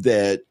think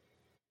that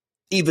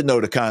even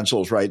though the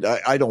consoles, right,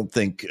 I don't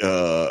think,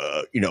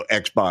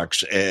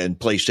 Xbox and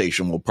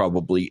PlayStation will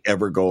probably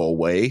ever go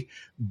away.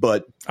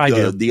 But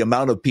the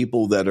amount of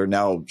people that are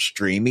now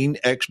streaming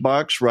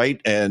Xbox, right,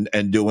 and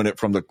doing it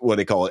from what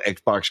they call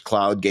Xbox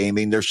Cloud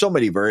Gaming. There's so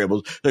many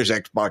variables. There's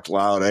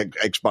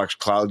Xbox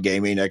Cloud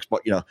Gaming,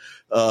 Xbox,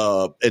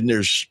 and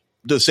there's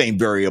the same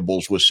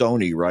variables with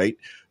Sony, right?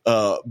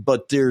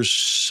 But there's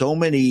so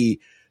many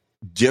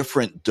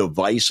different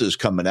devices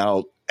coming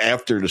out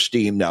after the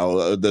Steam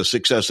now, the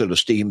success of the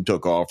Steam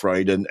took off,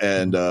 right? And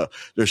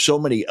there's so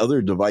many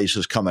other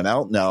devices coming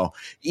out now,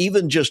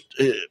 even just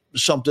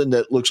something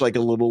that looks like a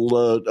little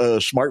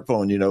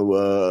smartphone.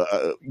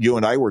 You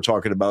and I were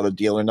talking about it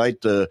the other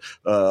night,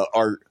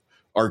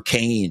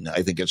 Arcane,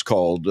 I think it's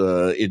called.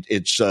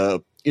 It's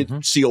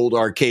the old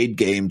arcade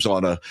games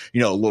on a,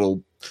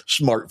 little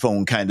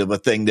smartphone kind of a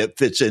thing that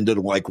fits into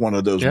like one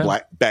of those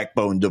black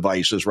backbone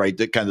devices, right?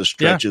 That kind of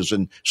stretches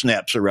and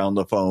snaps around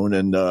the phone.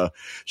 And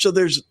so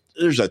there's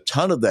a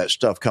ton of that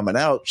stuff coming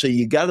out. So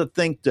you got to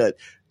think that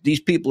these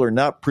people are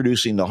not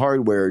producing the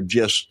hardware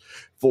just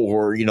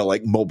for,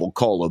 like mobile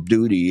Call of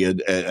Duty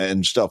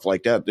and stuff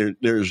like that.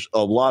 There's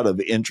a lot of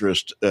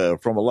interest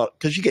from a lot,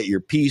 because you get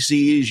your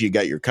PCs, you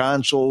got your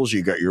consoles,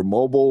 you got your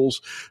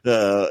mobiles,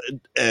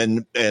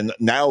 and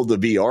now the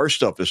VR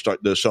stuff is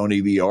starting. The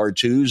Sony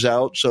VR2's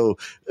out, so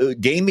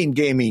gaming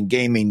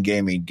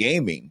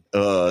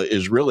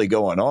is really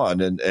going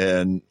on, and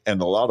in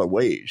a lot of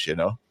ways,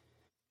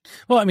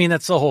 Well, I mean,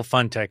 that's the whole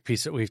fun tech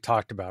piece that we've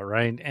talked about,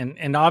 right?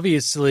 And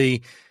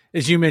obviously,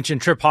 as you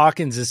mentioned, Trip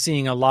Hawkins is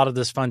seeing a lot of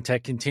this fun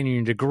tech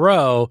continuing to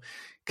grow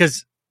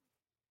because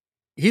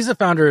he's the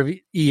founder of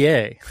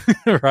EA,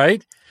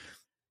 right?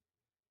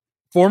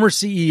 Former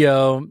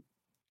CEO,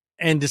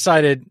 and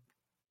decided,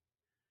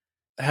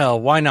 hell,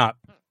 why not?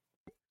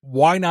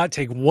 Why not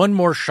take one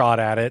more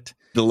shot at it?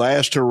 The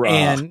last hurrah.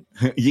 And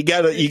you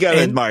gotta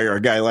admire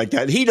a guy like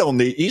that.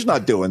 He's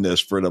not doing this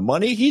for the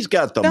money. He's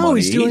got the money. No,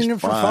 he's doing it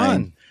for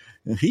fun.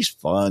 He's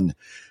fun.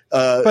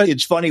 But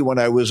it's funny, when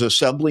I was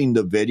assembling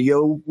the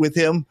video with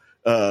him,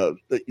 I'm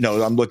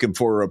looking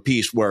for a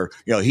piece where,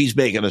 he's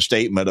making a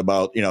statement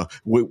about,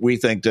 we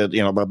think that,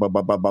 blah, blah,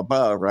 blah, blah, blah,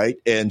 blah, right?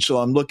 And so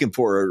I'm looking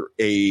for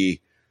a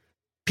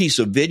piece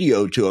of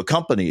video to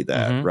accompany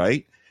that,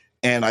 right?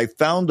 And I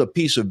found a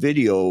piece of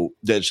video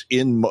that's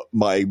in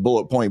my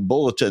bullet point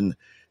bulletin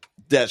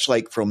that's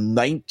like from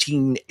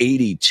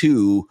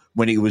 1982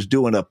 when he was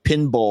doing a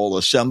pinball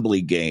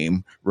assembly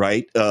game,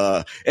 right?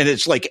 And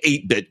it's like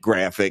 8-bit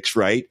graphics,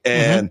 right?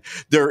 And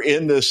they're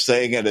in this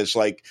thing, and it's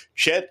like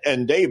Chet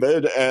and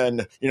David,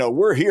 and,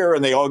 we're here,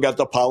 and they all got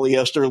the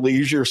polyester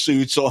leisure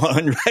suits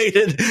on,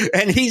 right?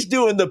 And he's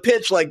doing the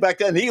pitch like back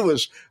then. He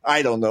was,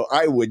 I don't know,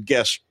 I would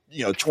guess,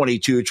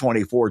 22,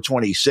 24,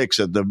 26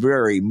 at the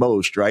very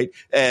most, right?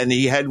 And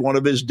he had one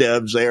of his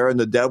devs there, and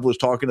the dev was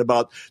talking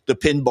about the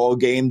pinball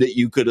game, that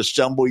you could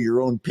assemble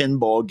your own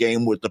pinball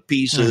game with the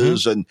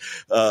pieces and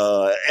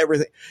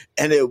everything.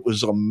 And it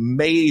was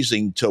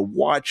amazing to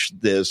watch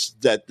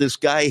that this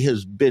guy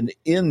has been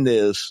in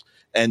this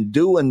and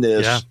doing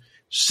this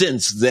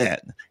since then,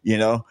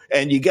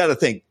 and you got to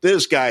think,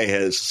 this guy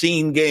has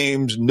seen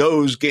games,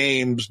 knows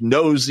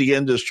the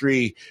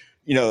industry,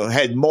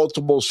 had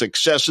multiple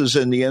successes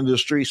in the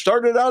industry,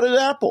 started out at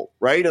Apple,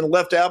 right? And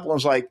left Apple and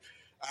was like,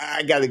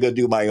 I got to go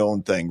do my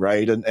own thing,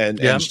 right?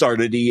 And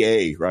started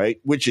EA, right?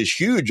 Which is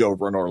huge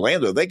over in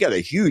Orlando. They got a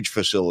huge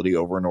facility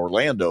over in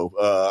Orlando.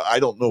 I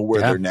don't know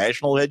where their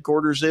national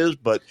headquarters is,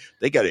 but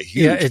they got a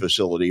huge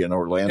facility in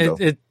Orlando.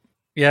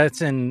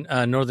 It's in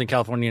Northern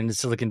California, and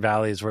Silicon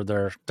Valley is where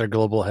their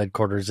global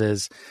headquarters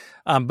is.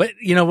 But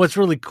what's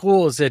really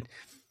cool is that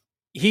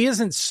he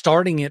isn't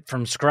starting it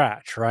from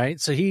scratch, right?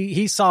 So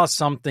he saw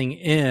something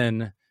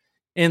in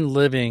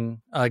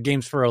living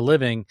games for a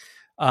living,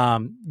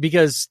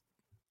 because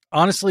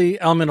honestly,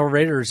 Elemental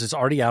Raiders is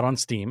already out on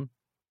Steam.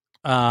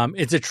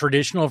 It's a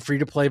traditional free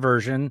to play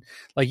version,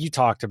 like you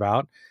talked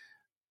about.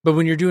 But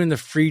when you're doing the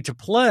free to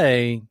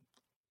play,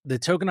 the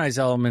tokenized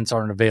elements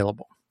aren't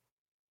available.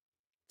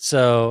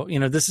 So,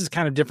 this is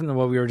kind of different than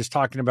what we were just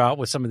talking about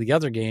with some of the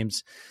other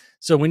games.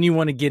 So when you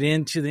want to get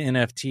into the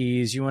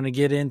NFTs, you want to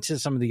get into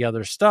some of the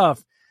other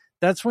stuff,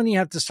 that's when you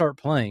have to start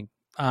paying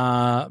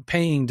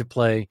to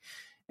play.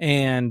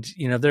 And,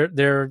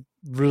 they're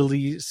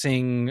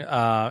releasing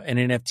an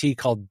NFT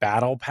called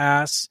Battle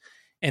Pass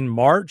in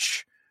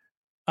March,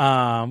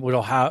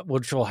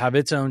 which will have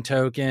its own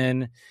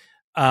token.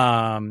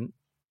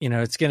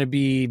 It's going to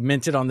be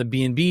minted on the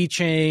BNB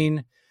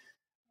chain.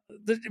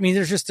 I mean,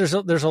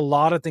 there's a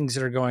lot of things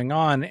that are going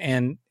on,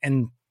 and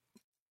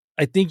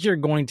I think you're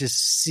going to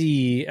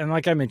see, and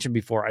like I mentioned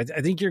before, I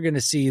think you're going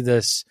to see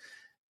this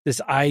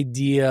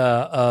idea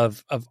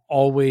of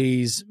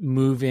always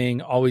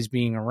moving, always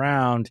being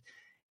around.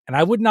 And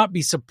I would not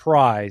be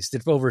surprised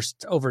if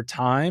over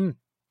time,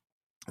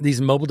 these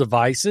mobile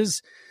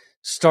devices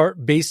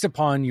start, based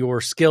upon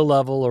your skill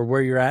level or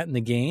where you're at in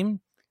the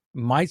game,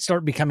 might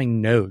start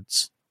becoming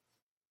nodes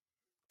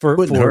for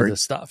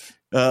this stuff.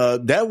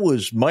 That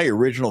was my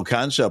original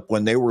concept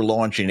when they were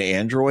launching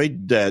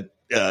Android, that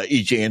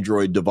each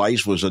Android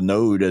device was a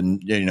node,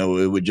 and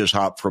it would just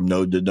hop from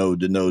node to node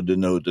to node to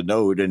node to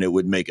node, and it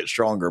would make it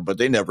stronger. But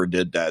they never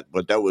did that.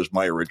 But that was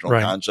my original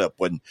concept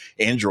when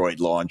Android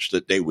launched,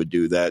 that they would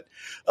do that.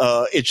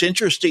 It's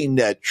interesting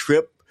that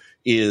Trip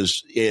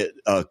is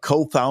a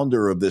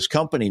co-founder of this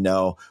company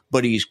now,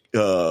 but he's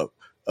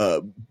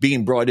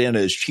being brought in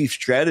as chief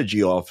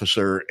strategy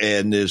officer,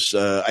 and this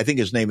I think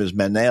his name is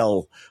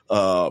Manel,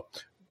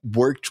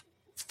 worked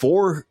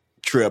for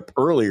Trip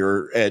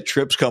earlier at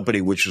Trip's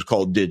company, which is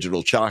called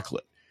Digital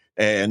Chocolate.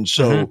 And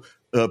so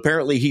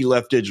apparently he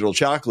left Digital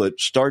Chocolate,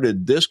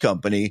 started this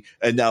company,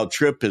 and now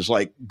Trip has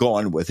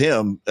gone with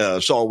him,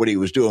 saw what he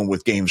was doing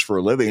with games for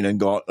a living, and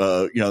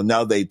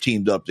now they've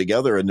teamed up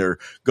together and they're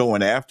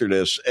going after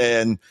this.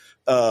 And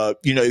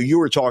You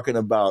were talking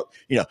about,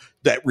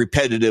 that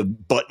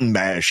repetitive button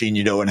mashing,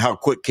 and how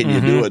quick can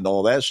you do it and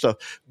all that stuff.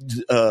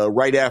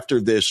 Right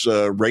after this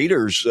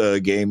Raiders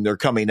game, they're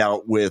coming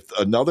out with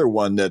another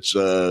one that's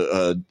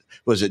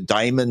was it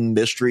Diamond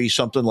Mystery,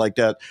 something like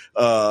that.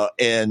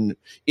 And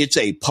it's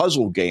a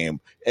puzzle game.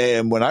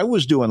 And when I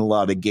was doing a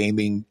lot of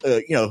gaming,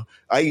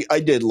 I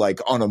did like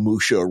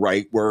Onimusha,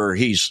 right, where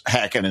he's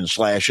hacking and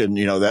slashing.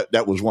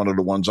 That was one of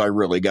the ones I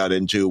really got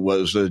into,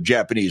 was the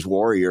Japanese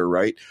Warrior,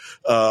 right?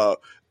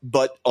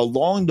 But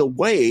along the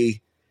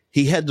way,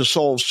 he had to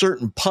solve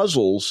certain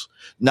puzzles,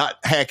 not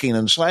hacking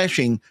and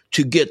slashing,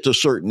 to get to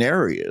certain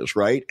areas,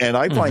 right? And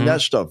I find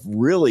that stuff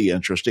really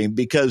interesting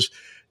because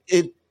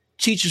it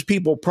teaches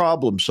people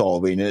problem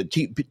solving. It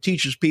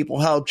teaches people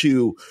how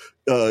to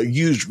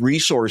use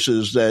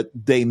resources that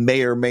they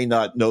may or may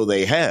not know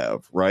they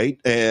have, right?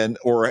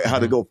 Or how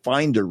to go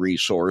find a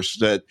resource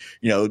that,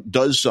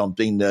 does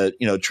something that,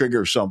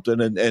 triggers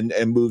something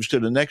and moves to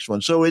the next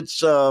one. So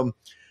it's,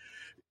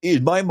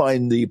 in my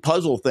mind, the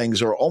puzzle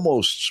things are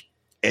almost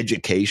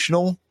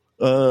educational.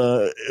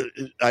 I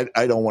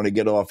don't want to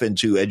get off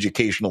into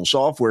educational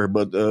software,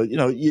 but,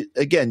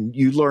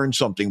 you learn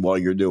something while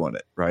you're doing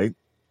it, right?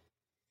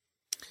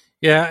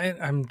 Yeah,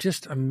 I'm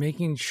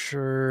making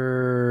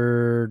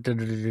sure.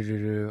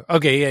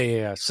 Okay,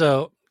 yeah.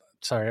 So,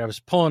 sorry, I was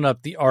pulling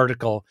up the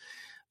article.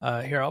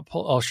 Here,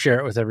 I'll share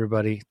it with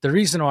everybody. The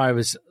reason why I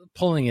was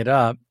pulling it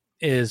up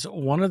is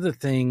one of the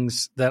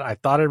things that I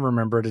thought I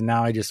remembered, and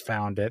now I just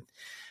found it.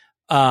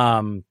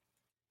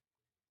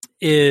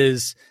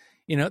 Is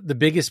the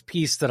biggest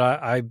piece that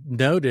I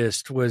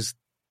noticed was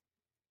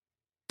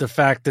the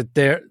fact that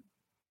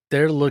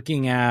they're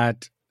looking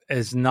at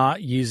as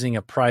not using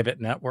a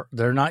private network.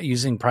 They're not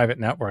using private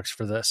networks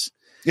for this.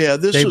 Yeah,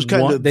 this was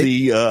kind of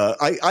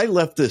I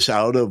left this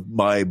out of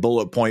my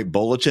bullet point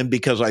bulletin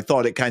because I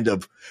thought it kind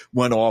of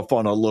went off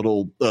on a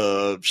little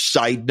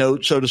side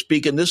note, so to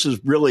speak. And this is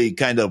really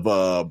kind of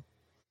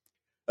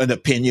an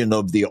opinion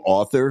of the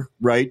author,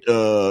 right?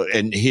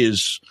 And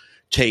his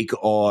take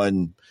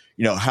on,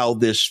 how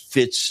this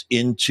fits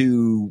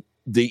into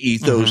the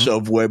ethos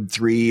of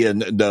Web3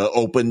 and the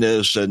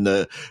openness and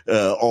the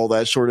all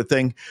that sort of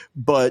thing.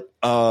 But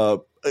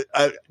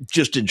I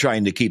just in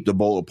trying to keep the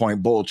bullet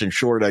point bulletin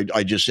short,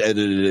 I just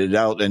edited it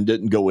out and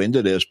didn't go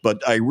into this.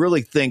 But I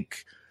really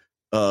think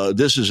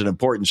this is an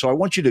important. So I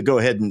want you to go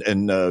ahead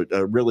and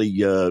really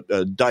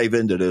dive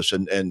into this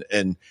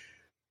and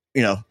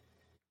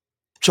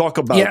talk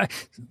about,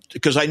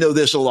 because I know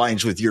this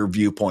aligns with your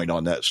viewpoint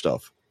on that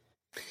stuff.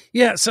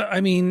 Yeah, so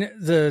I mean,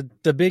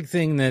 the big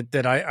thing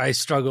that I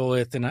struggle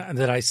with and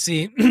that I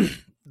see,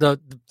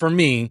 for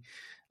me,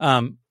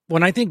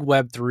 when I think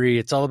Web3,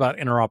 it's all about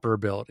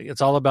interoperability. It's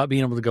all about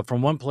being able to go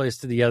from one place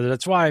to the other.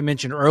 That's why I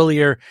mentioned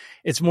earlier,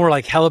 it's more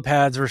like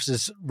helipads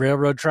versus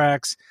railroad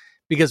tracks,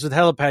 because with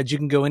helipads, you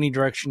can go any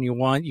direction you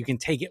want. You can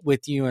take it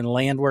with you and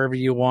land wherever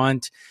you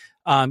want.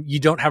 You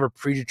don't have a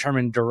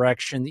predetermined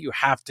direction that you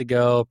have to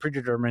go,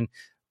 predetermined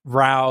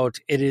route.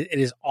 It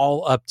is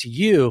all up to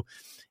you.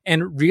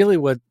 And really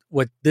what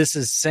this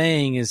is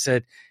saying is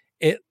that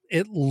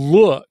it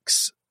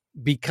looks,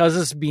 because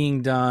it's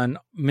being done,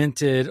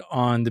 minted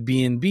on the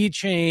BNB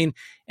chain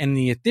and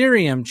the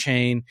Ethereum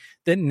chain,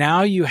 that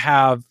now you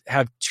have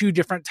two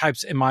different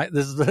types.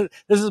 This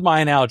is my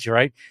analogy,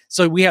 right?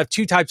 So we have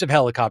two types of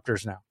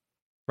helicopters now,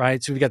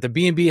 right? So we've got the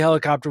BNB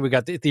helicopter, we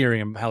got the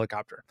Ethereum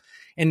helicopter.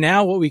 And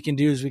now what we can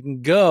do is we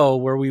can go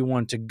where we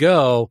want to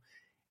go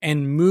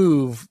and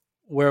move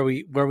where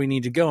we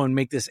need to go and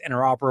make this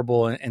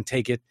interoperable and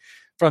take it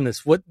from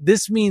this. What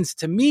this means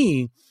to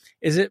me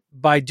is that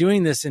by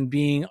doing this and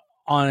being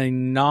on a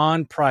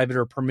non-private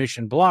or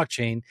permission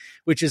blockchain,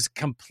 which is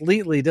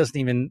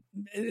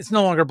it's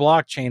no longer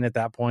blockchain at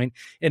that point.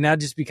 It now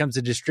just becomes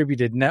a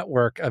distributed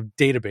network of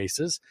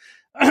databases,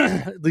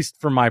 at least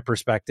from my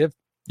perspective.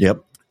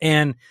 Yep.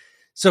 And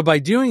so by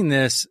doing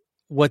this,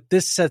 what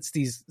this sets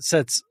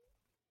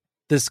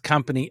this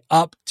company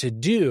up to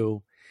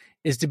do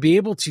is to be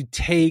able to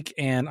take,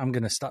 and I'm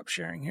going to stop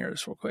sharing here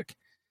just real quick.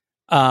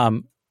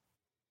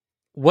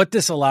 What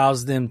this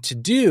allows them to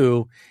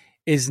do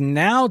is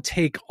now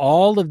take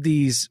all of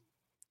these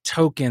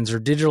tokens or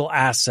digital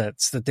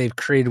assets that they've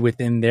created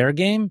within their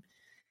game,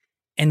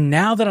 and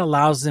now that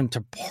allows them to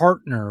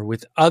partner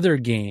with other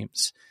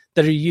games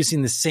that are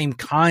using the same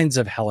kinds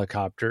of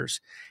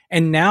helicopters.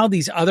 And now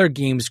these other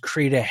games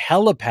create a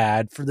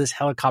helipad for this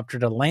helicopter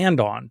to land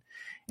on.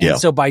 And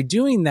so by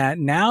doing that,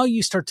 now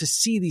you start to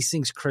see these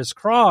things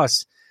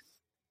crisscross,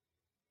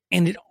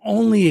 and it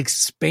only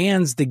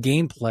expands the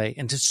gameplay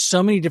into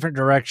so many different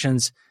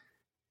directions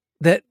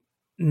that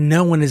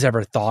no one has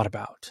ever thought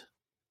about,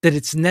 that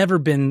it's never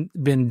been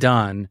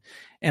done.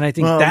 And I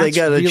think that's they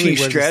got really a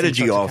chief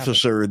strategy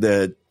officer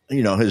that,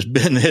 has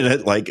been in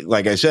it, like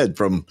I said,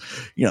 from,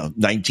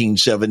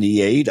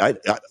 1978.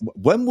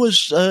 When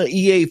was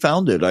EA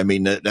founded? I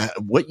mean,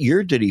 what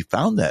year did he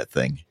found that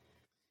thing?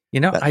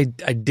 I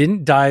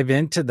didn't dive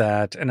into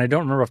that, and I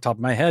don't remember off the top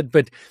of my head,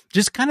 but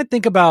just kind of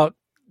think about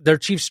their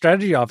chief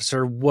strategy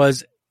officer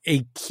was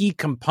a key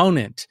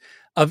component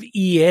of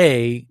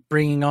EA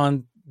bringing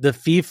on the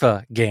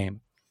FIFA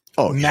game,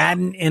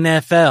 Madden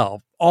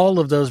NFL, all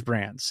of those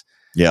brands.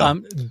 Yeah.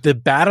 The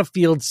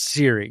Battlefield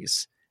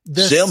series.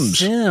 The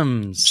Sims.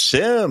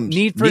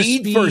 Need for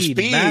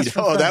Speed.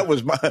 Oh, that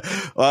was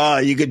my.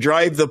 You could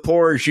drive the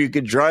Porsche. You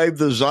could drive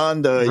the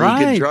Zonda. Right.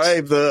 You could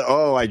drive the.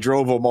 Oh, I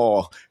drove them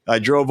all.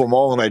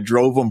 And I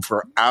drove them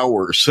for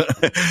hours.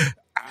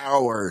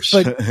 Hours.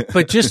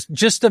 But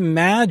just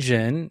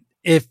imagine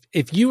if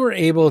you were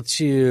able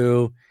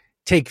to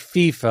take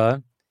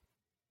FIFA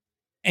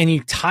and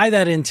you tie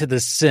that into the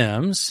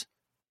Sims.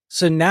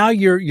 So now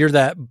you're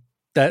that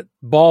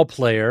ball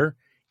player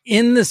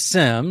in the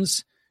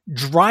Sims,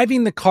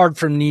 driving the card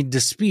from Need to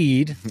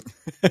Speed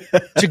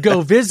to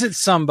go visit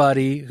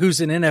somebody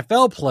who's an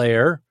NFL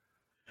player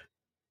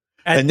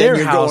at and their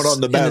then you're house going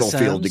on the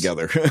battlefield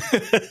together.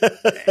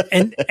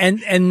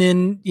 and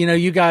then,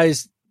 you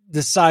guys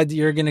decide that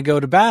you're going to go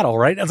to battle,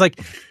 right? It's like,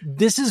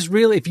 this is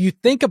really, if you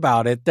think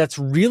about it, that's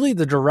really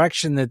the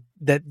direction that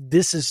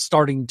this is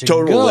starting to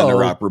total go.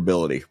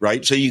 interoperability,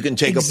 right? So you can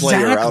take a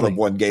player out of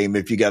one game.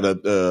 If you got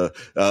a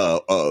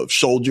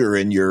soldier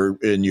in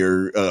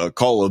your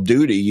Call of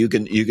Duty, you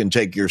can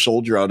take your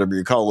soldier out of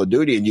your Call of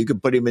Duty and you can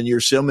put him in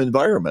your sim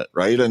environment,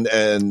 right?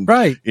 And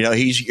right,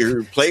 he's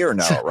your player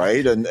now,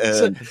 right?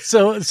 And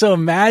so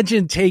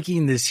imagine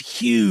taking this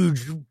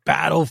huge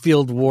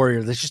battlefield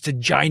warrior that's just a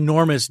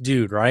ginormous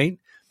dude, right?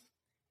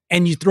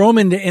 And you throw him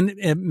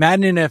into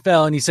Madden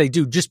NFL and you say,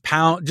 dude, just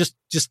pound, just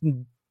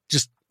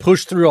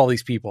push through all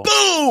these people.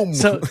 Boom!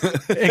 So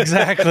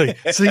exactly.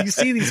 So you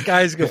see these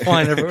guys go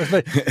flying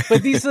everywhere.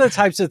 But these are the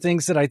types of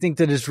things that I think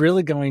that is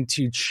really going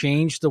to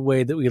change the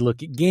way that we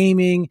look at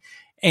gaming,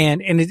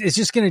 and it's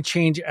just going to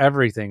change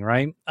everything,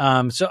 right?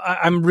 So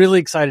I'm really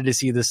excited to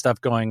see this stuff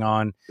going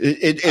on.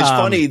 It's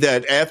funny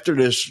that after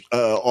this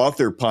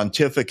author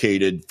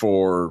pontificated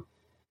for,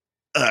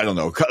 I don't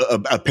know,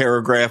 a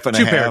paragraph and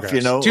a half, Two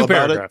about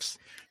paragraphs.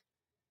 It.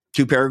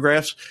 2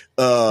 paragraphs.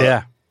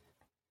 Yeah.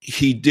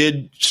 He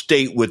did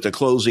state with the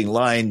closing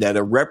line that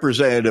a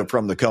representative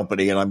from the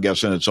company, and I'm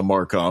guessing it's a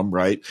Marcom,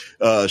 right,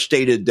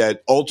 stated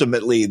that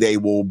ultimately they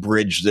will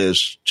bridge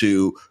this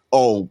to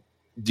all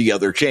the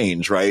other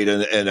chains, right,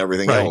 and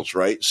everything else,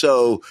 right?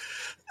 So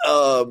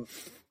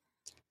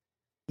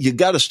you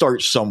got to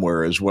start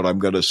somewhere is what I'm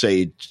going to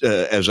say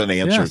as an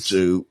answer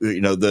to,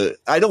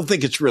 I don't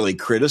think it's really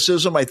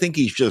criticism. I think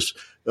he's just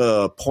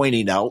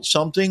pointing out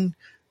something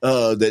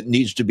that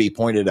needs to be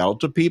pointed out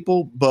to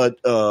people. But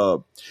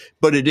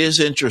it is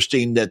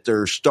interesting that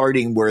they're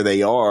starting where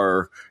they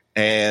are.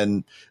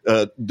 And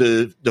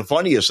the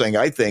funniest thing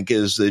I think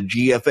is the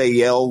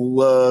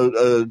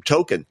GFAL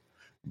token.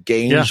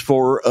 Games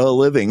for a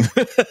living.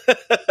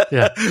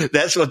 Yeah.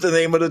 That's what the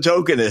name of the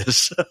token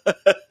is.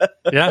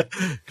 Yeah.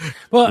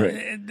 Well,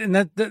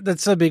 and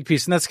that's a big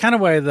piece. And that's kind of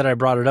why that I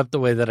brought it up the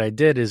way that I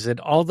did, is that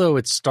although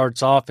it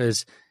starts off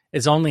as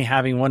only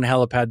having one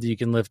helipad that you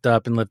can lift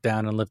up and lift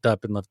down and lift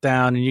up and lift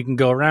down, and you can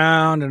go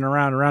around and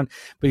around and around,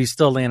 but you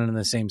still land in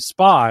the same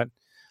spot,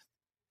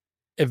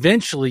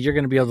 eventually you're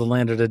going to be able to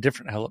land at a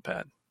different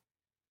helipad.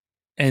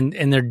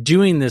 And they're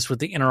doing this with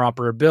the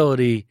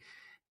interoperability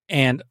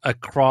and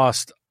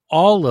across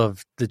all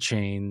of the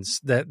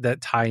chains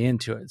that tie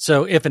into it.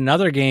 So if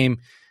another game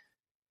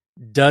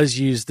does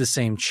use the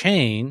same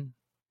chain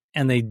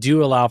and they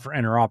do allow for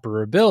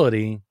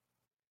interoperability,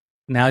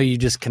 now you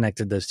just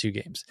connected those two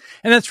games.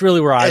 And that's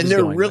really where I was going.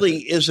 And there really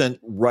isn't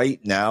right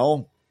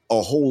now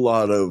a whole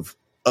lot of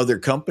other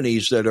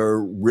companies that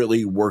are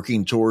really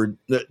working toward,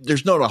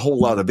 there's not a whole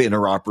lot of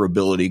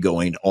interoperability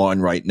going on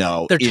right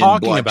now. They're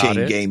talking about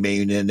blockchain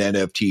gaming and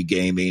NFT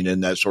gaming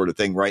and that sort of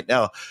thing right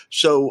now.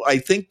 So I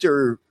think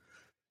they're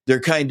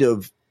kind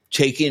of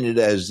taking it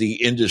as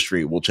the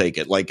industry will take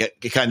it, like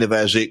kind of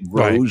as it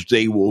grows,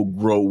 they will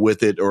grow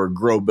with it or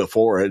grow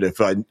before it.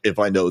 If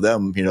I know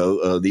them,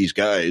 these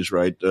guys,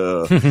 right?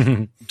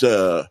 I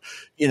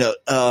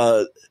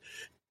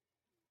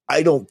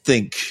don't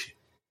think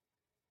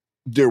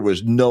there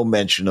was no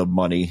mention of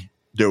money.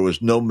 There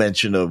was no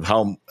mention of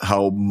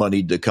how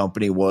moneyed the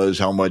company was,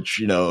 how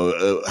much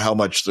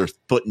they're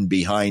putting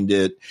behind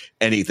it,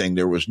 anything.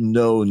 There was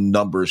no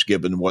numbers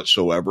given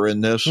whatsoever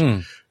in this.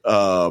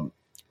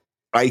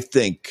 I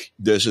think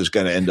this is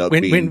going to end up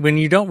being when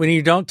you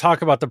don't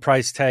talk about the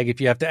price tag.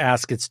 If you have to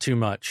ask, it's too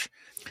much.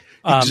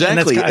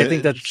 Exactly. I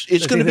think that's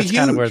going to be huge.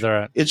 Kind of where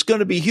they're at. It's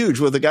going to be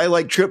huge with a guy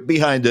like Tripp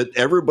behind it.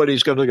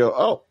 Everybody's going to go,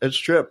 "Oh, it's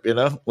Tripp."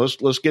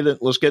 Let's get it.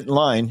 Let's get in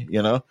line.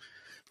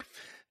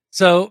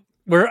 So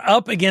we're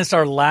up against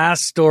our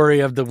last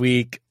story of the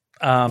week.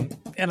 And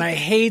I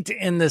hate to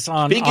end this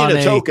on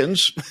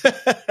tokens.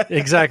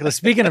 Exactly.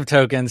 Speaking of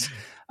tokens,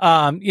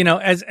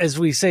 as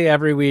we say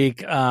every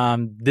week,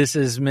 this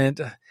is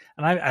meant, and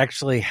I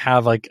actually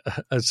have like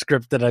a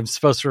script that I'm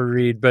supposed to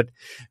read, but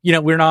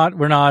we're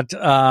not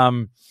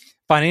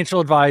financial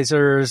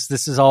advisors.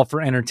 This is all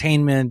for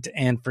entertainment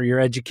and for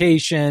your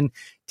education.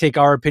 Take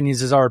our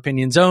opinions as our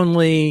opinions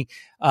only.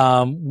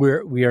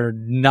 We are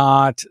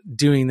not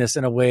doing this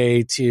in a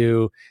way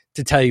to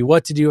tell you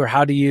what to do or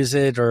how to use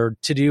it or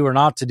to do or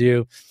not to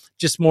do.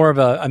 just more of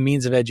a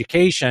means of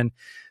education.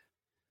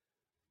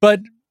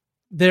 But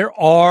there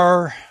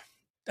are,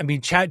 I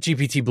mean,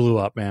 ChatGPT blew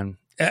up, man.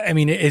 I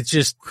mean, it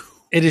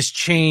has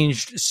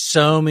changed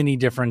so many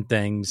different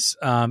things.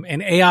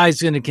 And AI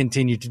is going to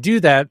continue to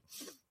do that.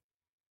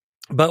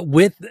 But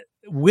with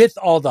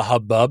all the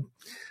hubbub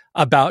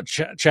about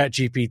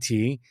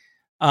ChatGPT,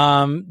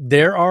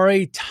 there are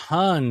a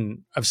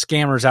ton of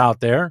scammers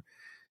out there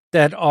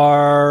that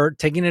are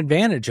taking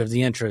advantage of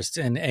the interest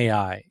in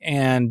AI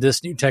and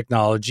this new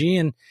technology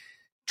and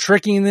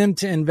tricking them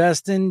to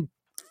invest in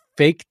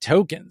fake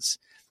tokens.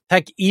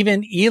 Heck,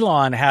 even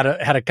Elon had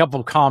a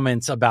couple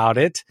comments about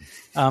it,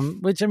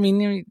 which, I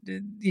mean,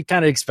 you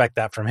kind of expect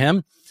that from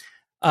him.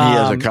 He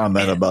has a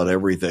comment about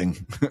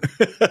everything.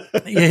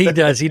 Yeah, he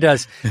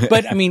does.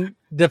 But I mean,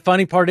 the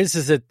funny part is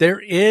that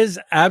there is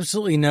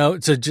absolutely no.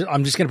 So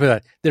I'm just going to put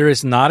that there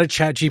is not a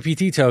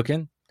ChatGPT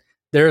token.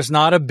 There is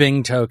not a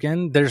Bing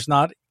token. There's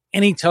not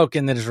any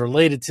token that is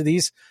related to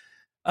these.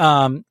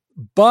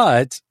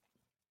 But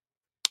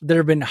there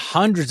have been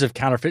hundreds of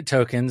counterfeit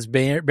tokens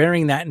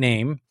bearing that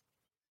name,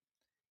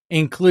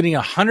 including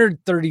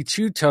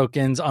 132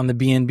 tokens on the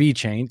BNB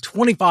chain,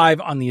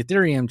 25 on the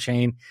Ethereum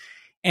chain,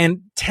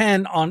 and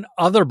 10 on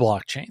other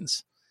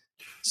blockchains.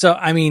 So,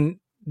 I mean,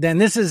 then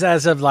this is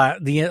as of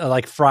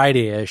like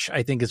Friday-ish,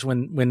 I think is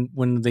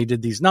when they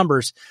did these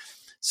numbers.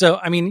 So,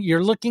 I mean,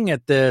 you're looking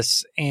at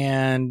this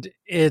and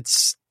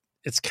it's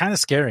kind of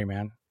scary,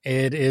 man.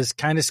 It is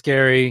kind of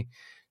scary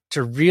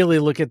to really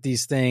look at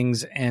these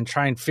things and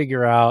try and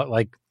figure out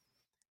like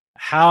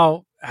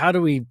how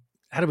do we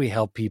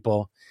help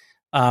people?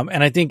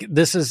 And I think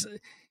this is,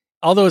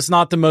 although it's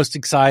not the most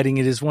exciting,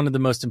 it is one of the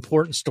most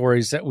important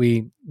stories that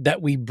we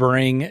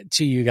bring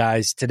to you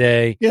guys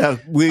today. Yeah,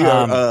 we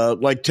are,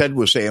 like Ted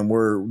was saying,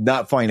 we're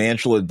not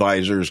financial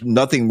advisors.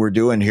 Nothing we're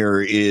doing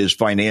here is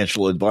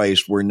financial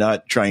advice. We're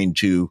not trying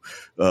to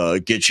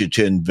get you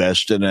to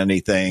invest in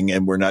anything,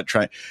 and we're not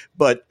trying.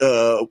 But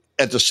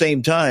at the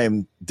same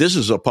time, this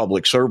is a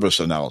public service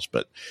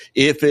announcement.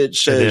 If it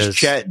says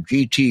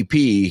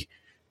ChatGTP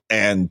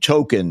and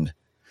token,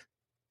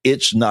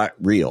 it's not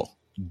real.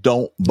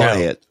 Don't buy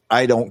it.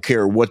 I don't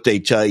care what they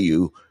tell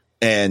you.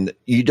 And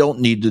you don't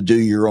need to do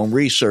your own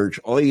research.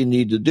 All you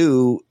need to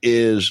do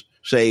is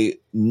say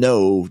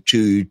no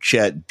to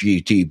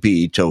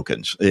ChatGTP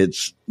tokens.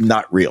 It's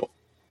not real.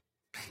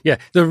 Yeah.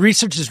 The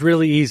research is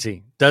really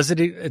easy.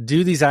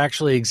 Do these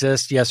actually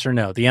exist? Yes or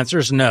no? The answer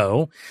is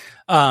no.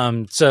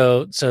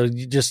 So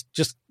you just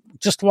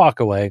walk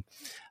away.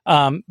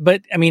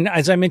 But I mean,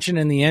 as I mentioned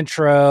in the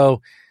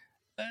intro,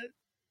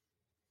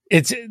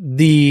 it's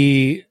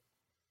the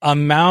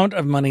amount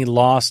of money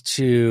lost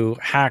to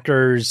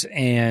hackers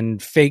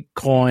and fake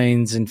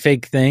coins and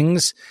fake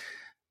things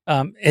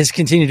has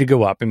continued to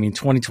go up. I mean,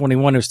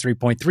 2021 it was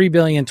 3.3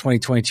 billion,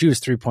 2022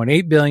 is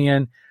 3.8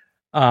 billion.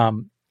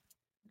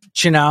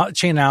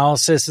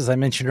 Chainalysis, as I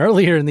mentioned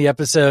earlier in the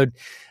episode,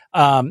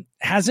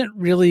 hasn't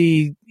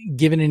really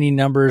given any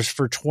numbers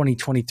for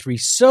 2023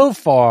 so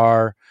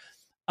far,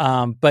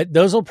 but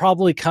those will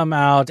probably come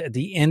out at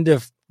the end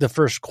of the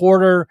first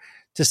quarter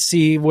to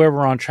see where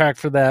we're on track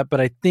for that.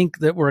 But I think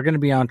that we're going to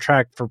be on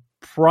track for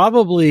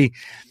probably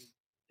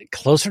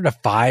closer to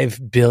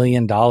 $5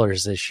 billion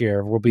this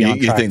year. We'll be on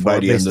track. You think by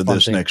the end of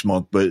this next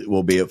month, but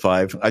we'll be at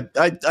 5? I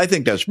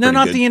think that's pretty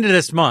not good. the end of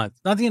this month.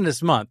 Not the end of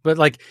this month. But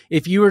like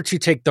if you were to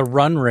take the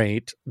run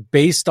rate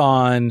based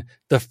on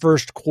the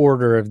first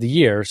quarter of the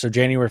year, so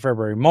January,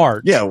 February,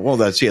 March. Yeah, well,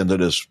 that's the end of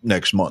this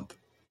next month.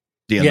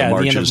 The end of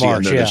March is the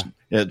end of this.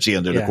 It's the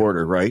end of the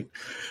quarter, right?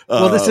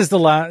 Well, this is the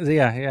last.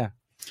 Yeah.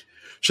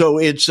 So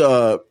it's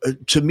to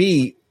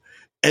me,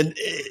 and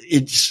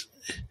it's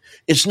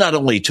not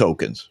only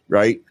tokens,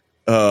 right?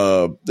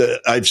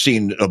 I've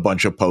seen a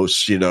bunch of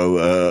posts,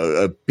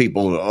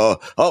 people,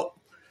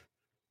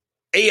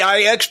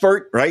 AI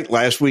expert, right?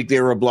 Last week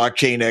they were a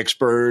blockchain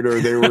expert, or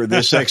they were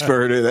this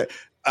expert or that.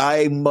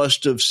 I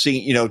must have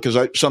seen, because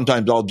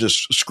sometimes I'll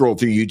just scroll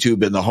through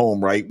YouTube in the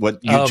home, right?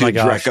 What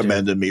YouTube's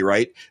recommended me,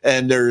 right?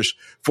 And there's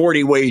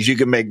 40 ways you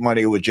can make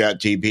money with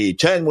ChatGPT,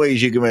 10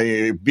 ways you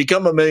can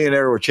become a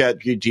millionaire with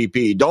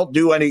ChatGPT. Don't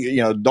do any,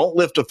 don't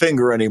lift a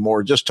finger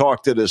anymore. Just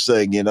talk to this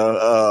thing,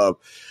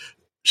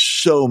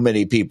 So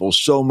many people,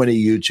 so many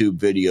YouTube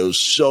videos,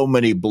 so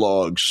many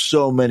blogs,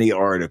 so many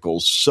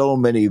articles, so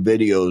many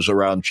videos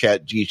around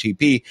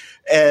ChatGPT,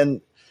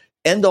 and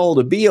end all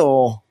to be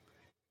all.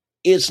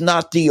 It's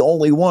not the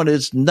only one.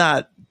 It's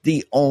not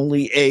the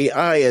only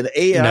AI. And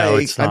AI, no,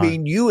 it's not. I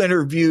mean, you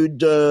interviewed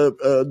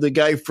the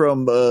guy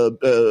from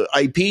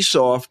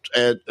IPsoft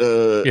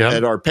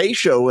at our pay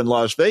show in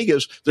Las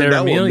Vegas. They're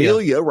now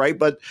Amelia, right?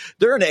 But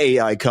they're an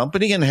AI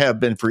company and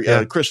have been for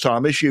Chris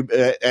Thomas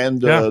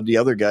and the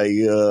other guy.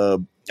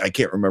 I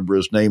can't remember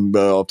his name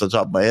off the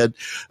top of my head.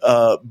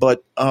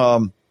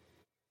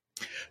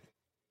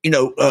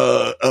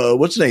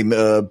 What's his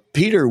name?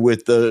 Peter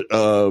with the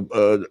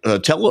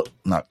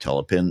not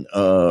Telepin.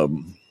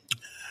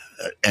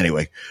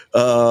 Anyway,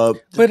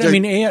 but I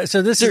mean, AI,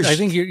 so this is. I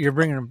think you're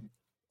bringing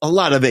a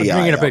lot of AI.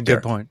 Bringing up a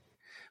good point.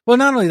 Well,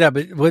 not only that,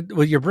 but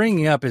what you're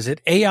bringing up is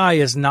that AI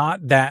is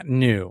not that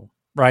new,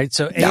 right?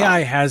 So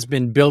AI has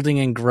been building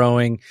and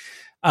growing.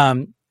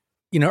 Early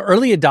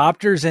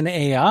adopters in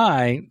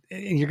AI,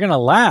 you're going to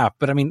laugh,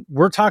 but I mean,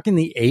 we're talking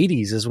the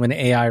 80s is when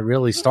AI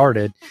really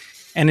started.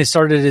 And it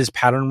started as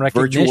pattern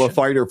recognition. Virtua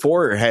Fighter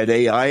 4 had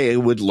AI. It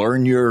would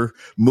learn your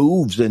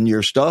moves and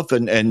your stuff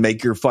and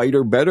make your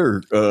fighter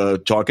better.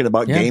 Talking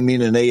about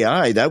gaming and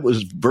AI, that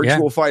was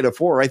Virtua Fighter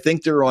 4. I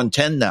think they're on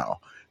 10 now,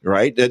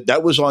 right?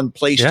 That was on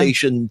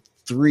PlayStation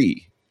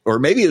 3. Or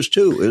maybe it was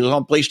 2. It was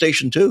on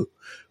PlayStation 2.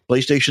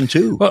 PlayStation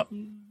 2.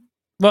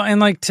 Well, and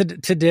like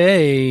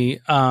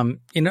today,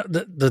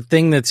 the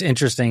thing that's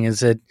interesting is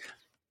that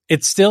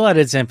it's still at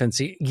its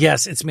infancy.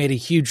 Yes, it's made a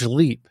huge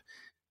leap.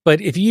 But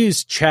if you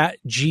use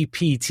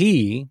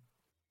ChatGPT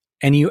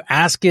and you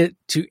ask it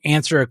to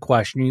answer a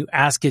question, you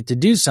ask it to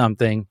do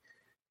something,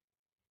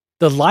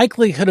 the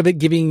likelihood of it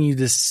giving you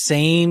the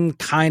same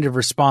kind of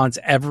response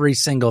every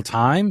single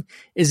time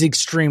is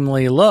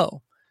extremely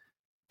low.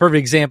 Perfect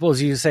example is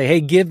you say,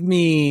 hey, give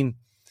me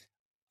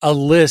a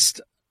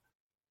list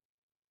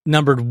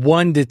numbered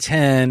 1 to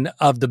 10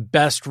 of the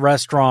best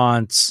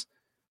restaurants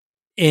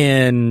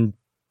in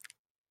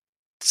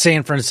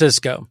San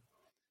Francisco.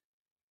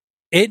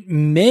 It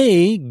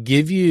may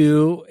give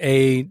you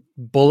a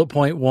bullet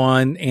point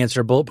 1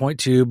 answer, bullet point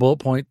 2, bullet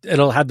point.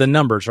 It'll have the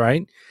numbers,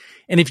 right?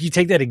 And if you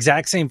take that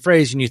exact same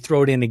phrase and you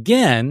throw it in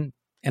again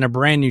in a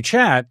brand new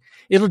chat,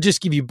 it'll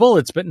just give you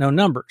bullets, but no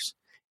numbers.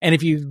 And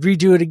if you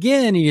redo it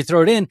again and you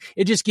throw it in,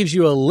 it just gives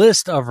you a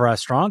list of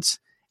restaurants.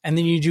 And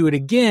then you do it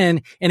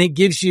again and it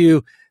gives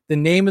you the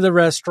name of the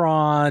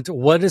restaurant,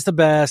 what is the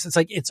best. It's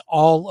like, it's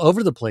all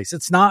over the place.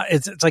 It's not,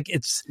 it's like,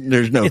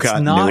 there's no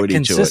continuity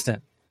consistent.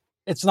 to it.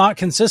 It's not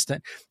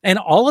consistent. And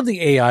all of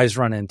the AIs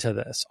run into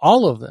this,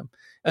 all of them.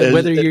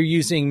 Whether you're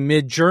using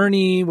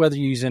Midjourney, whether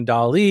you're using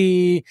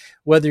DALL-E,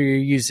 whether you're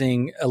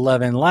using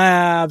 11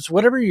 Labs,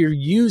 whatever you're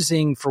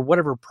using for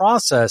whatever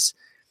process,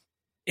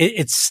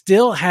 it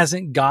still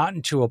hasn't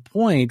gotten to a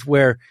point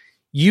where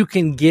you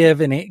can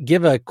give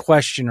a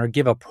question or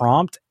give a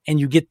prompt and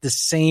you get the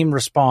same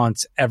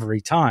response every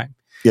time.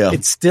 Yeah.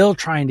 It's still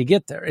trying to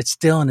get there. It's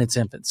still in its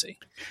infancy.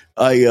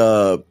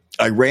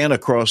 I ran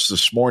across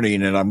this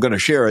morning, and I'm going to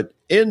share it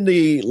in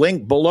the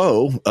link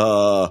below.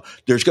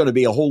 There's going to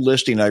be a whole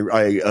listing. I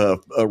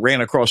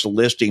ran across a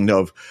listing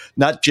of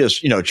not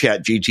just,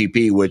 Chat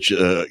GTP, which,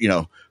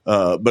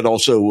 but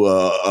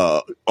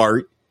also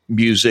art,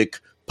 music,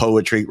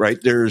 poetry, right?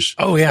 There's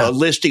a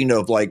listing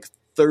of like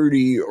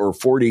 30 or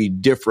 40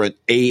 different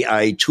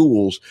AI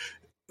tools.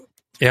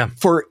 Yeah.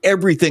 For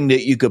everything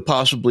that you could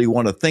possibly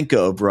want to think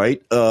of,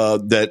 right?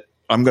 That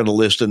I'm going to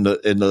list in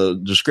the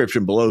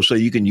description below, so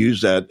you can use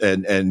that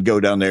and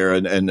go down there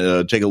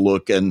and take a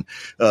look and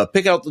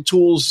pick out the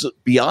tools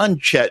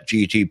beyond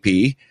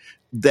ChatGTP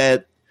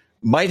that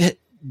might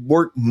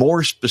work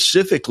more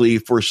specifically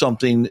for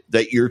something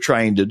that you're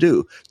trying to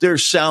do.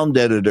 There's sound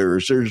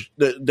editors.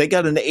 They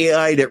got an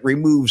AI that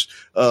removes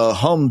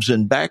hums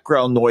and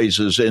background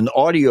noises and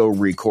audio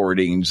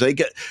recordings. There's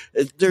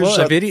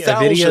a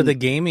video, the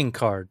gaming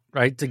card,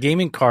 right? The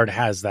gaming card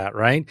has that,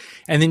 right?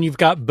 And then you've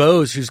got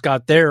Bose, who's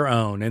got their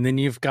own, and then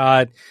you've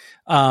got,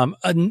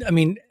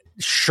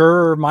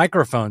 Shure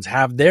microphones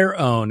have their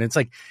own. It's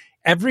like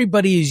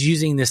everybody is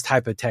using this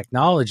type of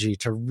technology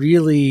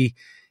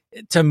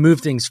to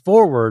move things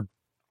forward.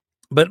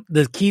 But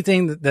the key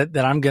thing that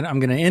I'm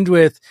gonna end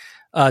with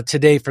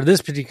today for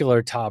this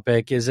particular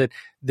topic is that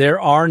there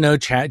are no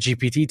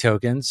ChatGPT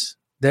tokens.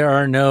 There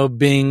are no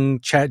Bing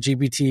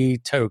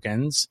ChatGPT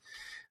tokens.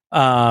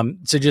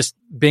 So just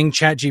Bing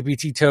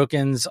ChatGPT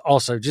tokens.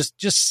 Also,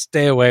 just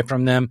stay away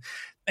from them.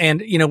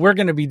 And we're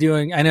going to be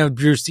doing. I know,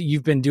 Bruce,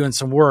 you've been doing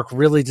some work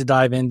really to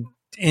dive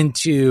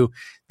into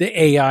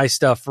the AI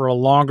stuff for a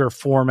longer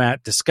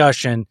format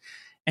discussion.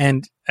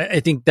 And I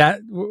think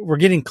that we're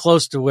getting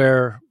close to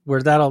where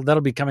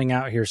that'll be coming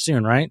out here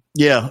soon, right?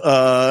 Yeah,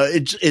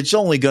 it's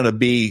only going to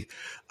be,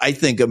 I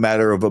think, a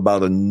matter of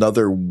about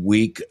another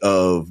week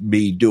of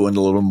me doing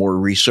a little more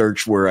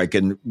research where I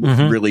can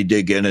really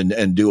dig in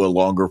and do a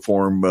longer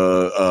form.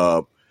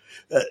 I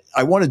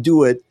want to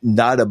do it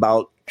not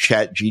about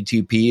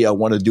ChatGTP. I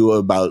want to do it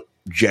about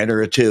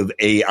generative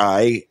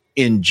AI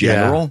in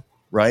general,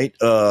 right?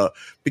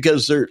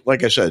 Because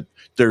like I said,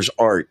 there's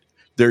art.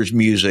 There's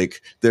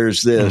music,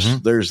 there's this,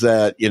 there's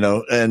that,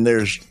 and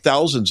there's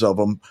thousands of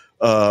them.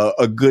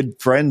 A good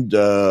friend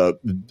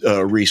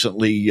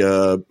recently,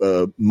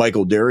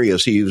 Michael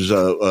Darius, he's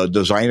a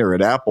designer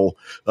at Apple.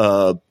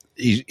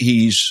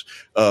 He's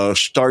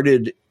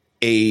started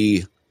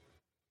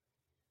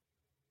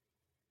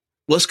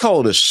let's call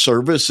it a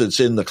service that's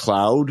in the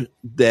cloud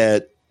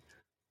that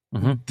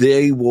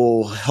they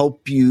will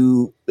help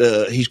you.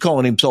 He's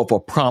calling himself a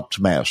prompt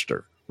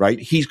master, right?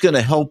 He's going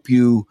to help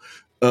you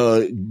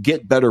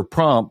get better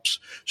prompts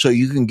so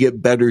you can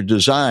get better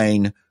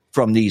design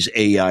from these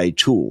AI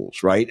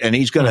tools, right? And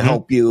he's going to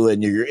help you,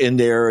 and you're in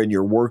there and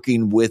you're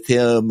working with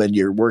him and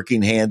you're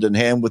working hand in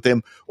hand with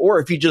him. Or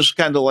if you just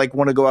kind of like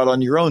want to go out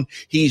on your own,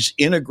 he's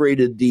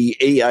integrated the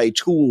AI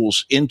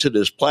tools into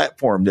this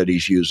platform that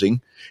he's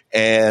using.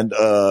 And,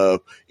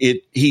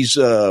 he's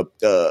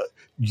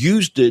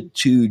used it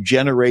to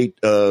generate,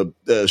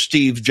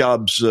 Steve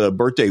Jobs'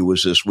 birthday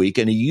was this week,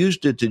 and he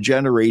used it to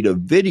generate a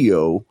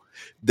video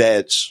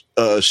that's,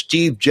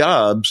 Steve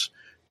Jobs,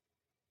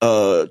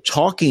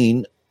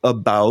 talking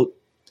about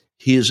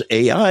his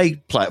AI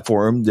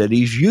platform that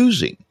he's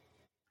using,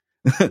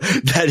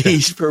 that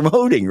he's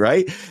promoting,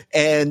 right?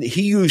 And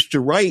he used to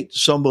write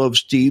some of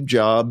Steve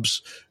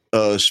Jobs'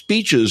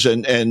 speeches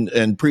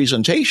and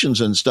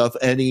presentations and stuff,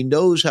 and he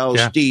knows how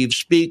Steve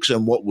speaks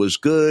and what was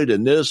good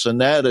and this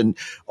and that and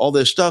all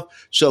this stuff.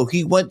 So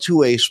he went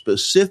to a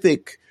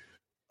specific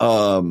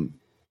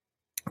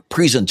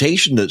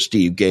presentation that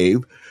Steve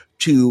gave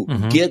to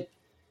get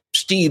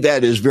Steve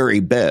at his very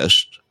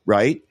best,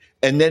 right?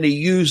 And then he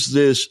used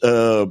this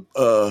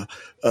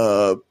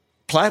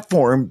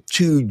platform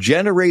to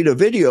generate a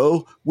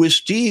video with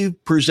Steve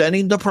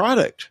presenting the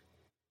product.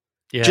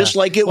 Yeah. Just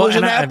like it was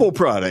an Apple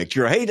product,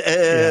 right?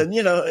 And,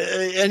 you know,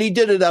 and he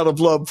did it out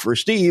of love for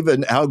Steve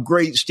and how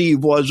great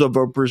Steve was of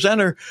a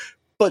presenter.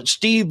 But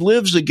Steve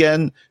lives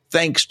again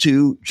thanks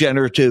to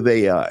generative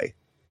AI.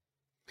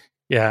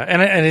 Yeah,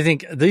 and I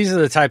think these are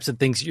the types of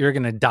things you're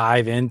going to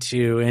dive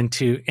into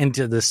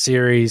the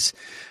series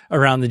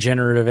around the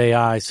generative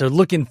AI. So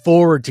looking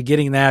forward to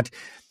getting that.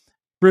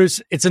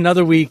 Bruce, it's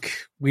another week.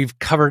 We've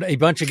covered a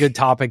bunch of good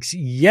topics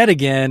yet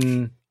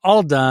again,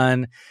 all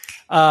done.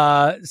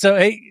 So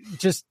hey,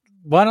 just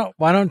why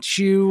don't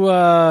you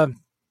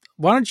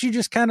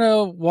just kind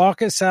of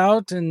walk us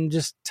out and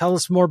just tell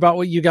us more about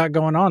what you got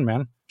going on,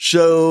 man?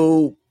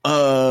 So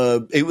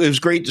it was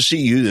great to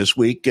see you this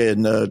week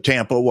in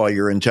Tampa while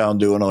you're in town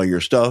doing all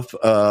your stuff.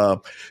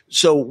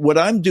 So what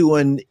I'm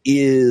doing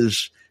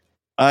is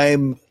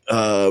I'm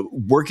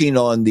working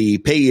on the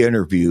pay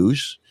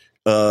interviews.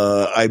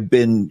 I've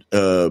been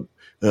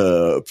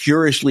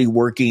furiously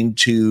working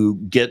to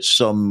get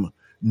some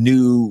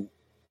new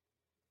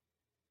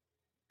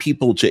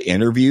people to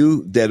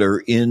interview that are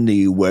in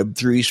the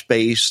Web3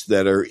 space,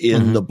 that are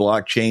in the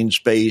blockchain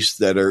space,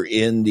 that are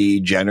in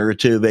the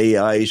generative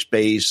AI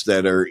space,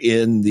 that are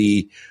in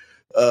the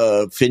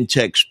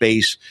fintech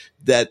space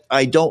that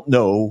I don't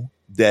know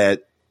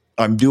that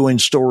I'm doing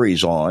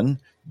stories on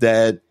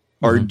that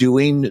are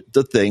doing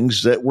the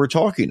things that we're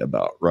talking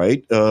about,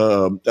 right?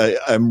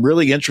 I'm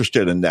really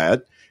interested in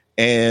that.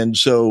 And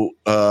so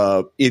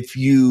if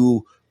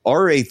you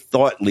are a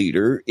thought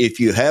leader, if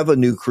you have a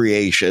new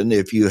creation,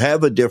 if you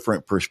have a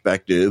different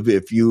perspective,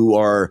 if you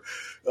are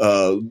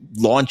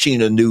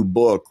launching a new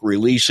book,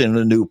 releasing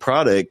a new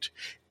product,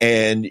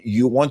 and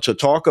you want to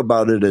talk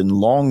about it in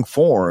long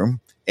form,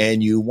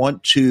 and you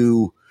want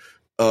to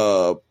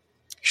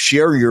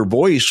share your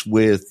voice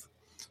with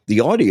the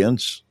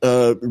audience,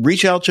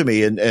 reach out to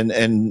me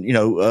and you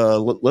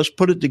know, let's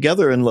put it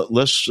together and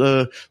let's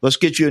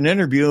get you an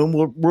interview,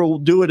 and we'll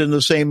do it in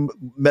the same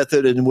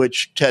method in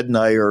which Ted and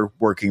I are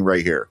working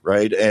right here,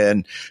 right?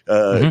 And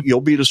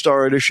you'll be the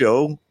star of the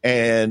show,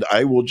 and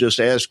I will just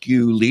ask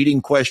you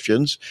leading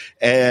questions,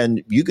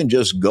 and you can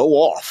just go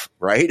off,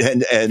 right?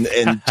 And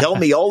tell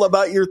me all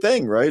about your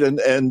thing, right?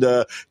 And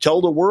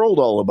tell the world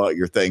all about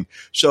your thing.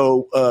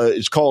 So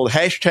it's called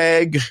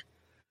hashtag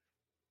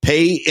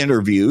Pay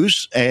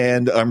Interviews,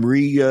 and I'm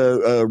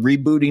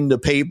rebooting the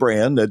Pay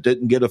brand that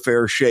didn't get a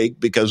fair shake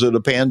because of the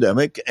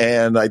pandemic,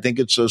 and I think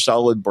it's a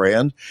solid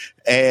brand.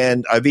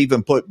 And I've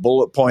even put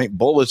bullet point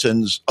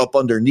bulletins up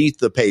underneath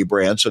the Pay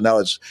brand, so now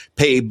it's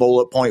Pay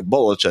Bullet Point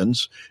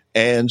Bulletins.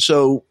 And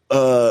so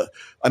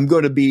I'm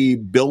going to be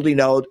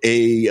building out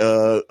a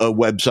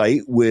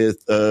website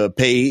with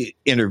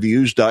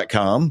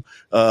payinterviews.com.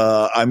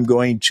 I'm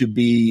going to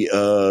be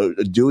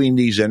doing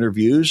these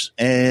interviews,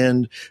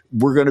 and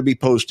we're going to be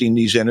posting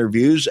these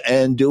interviews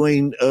and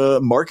doing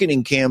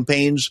marketing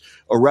campaigns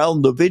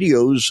around the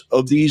videos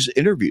of these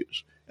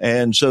interviews.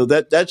 And so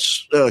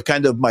that's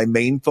kind of my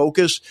main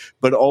focus.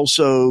 But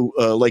also,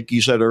 like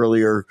you said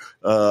earlier,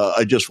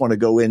 I just want to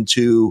go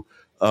into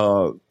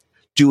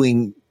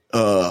doing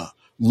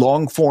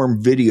long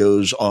form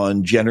videos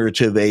on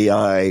generative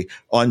AI,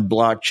 on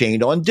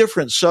blockchain, on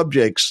different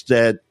subjects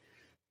that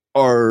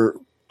are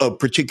of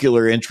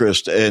particular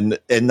interest, and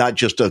not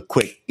just a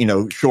quick, you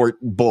know, short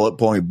bullet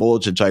point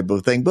bulletin type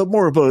of thing, but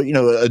more of a, you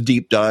know, a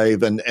deep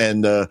dive and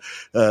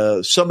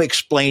some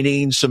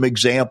explaining, some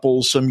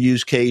examples, some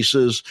use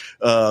cases,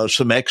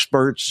 some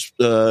experts.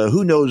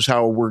 Who knows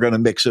how we're going to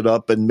mix it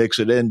up and mix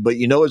it in, but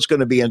you know, it's going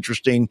to be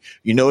interesting.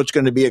 You know, it's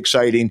going to be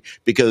exciting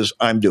because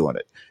I'm doing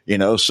it. You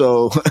know,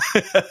 so,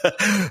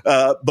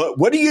 but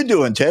what are you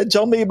doing, Ted?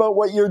 Tell me about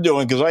what you're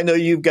doing, because I know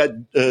you've got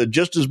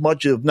just as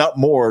much, if not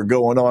more,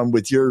 going on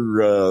with your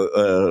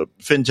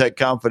FinTech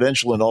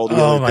Confidential and all the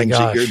other things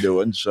that you're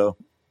doing. So,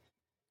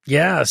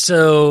 Yeah,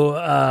 so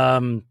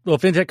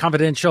FinTech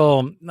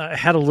Confidential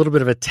had a little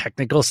bit of a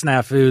technical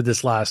snafu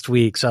this last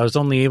week, so I was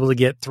only able to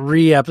get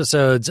 3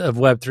 episodes of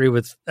Web3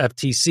 with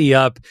FTC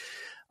up.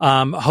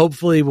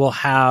 Hopefully, we'll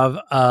have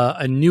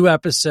a new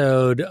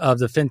episode of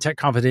the FinTech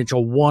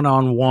Confidential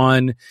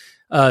one-on-one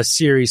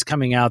series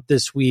coming out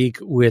this week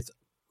with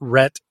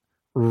Rhett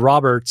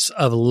Roberts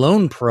of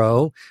Loan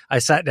Pro. I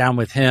sat down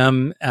with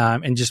him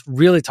and just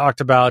really talked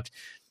about,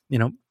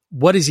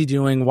 what is he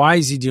doing? Why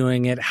is he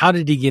doing it? How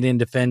did he get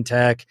into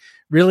fintech?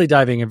 Really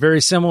diving a very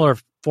similar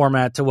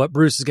format to what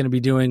Bruce is going to be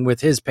doing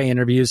with his pay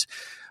interviews.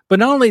 But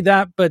not only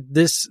that, but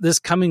this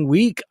coming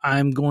week,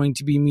 I'm going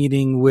to be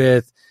meeting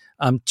with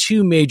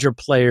 2 major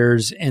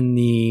players in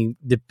the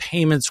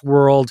payments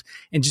world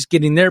and just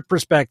getting their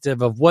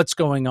perspective of what's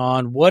going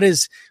on. What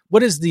is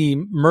the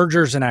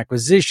mergers and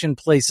acquisition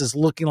places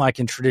looking like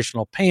in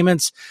traditional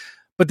payments?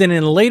 But then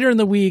later in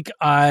the week,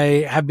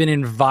 I have been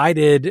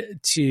invited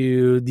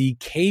to the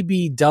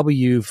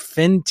KBW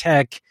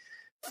FinTech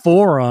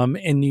Forum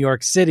in New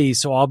York City.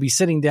 So I'll be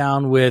sitting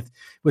down with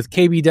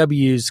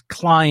KBW's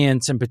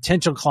clients and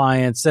potential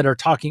clients that are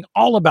talking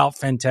all about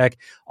fintech,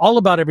 all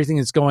about everything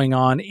that's going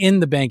on in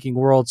the banking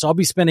world. So I'll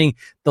be spending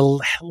the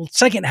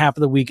second half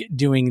of the week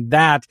doing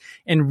that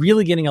and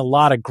really getting a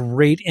lot of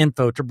great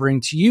info to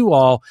bring to you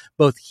all,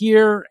 both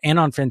here and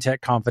on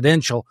FinTech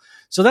Confidential.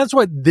 So that's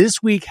what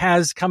this week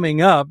has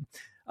coming up.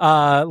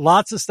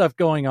 Lots of stuff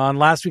going on.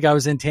 Last week I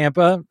was in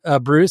Tampa,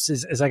 Bruce,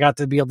 as I got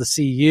to be able to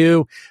see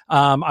you.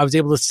 I was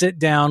able to sit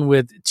down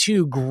with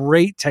 2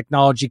 great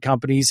technology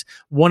companies,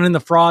 one in the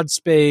fraud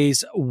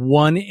space,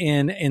 one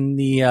in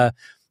the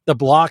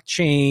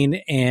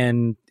blockchain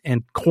and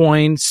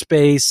coin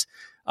space.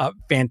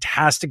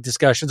 Fantastic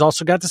discussions.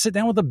 Also got to sit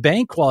down with a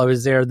bank while I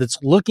was there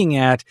that's looking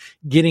at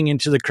getting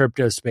into the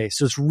crypto space.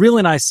 So it's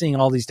really nice seeing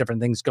all these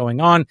different things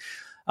going on.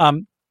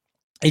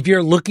 If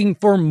you're looking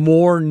for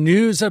more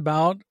news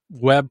about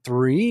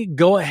Web3,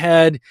 go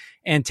ahead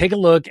and take a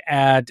look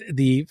at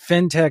the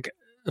FinTech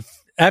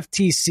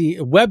FTC,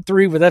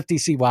 Web3 with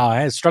FTC. Wow,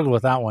 I had struggled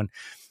with that one.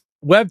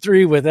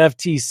 Web3 with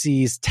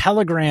FTC's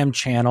Telegram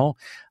channel.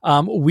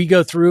 We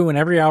go through, and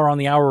every hour on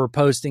the hour we're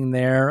posting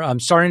there.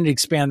 I'm starting to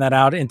expand that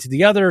out into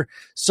the other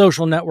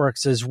social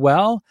networks as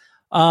well.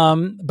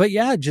 But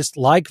yeah, just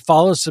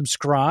follow,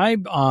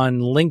 subscribe on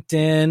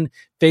LinkedIn,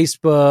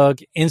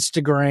 Facebook,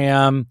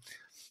 Instagram,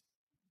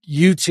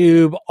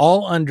 YouTube,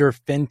 all under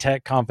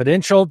FinTech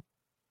Confidential.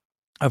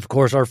 Of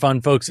course, our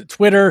fun folks at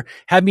Twitter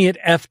have me at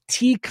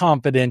FT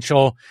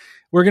Confidential.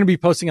 We're going to be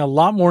posting a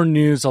lot more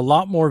news, a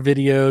lot more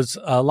videos,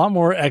 a lot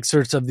more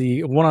excerpts of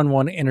the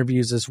one-on-one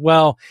interviews as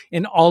well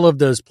in all of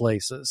those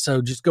places.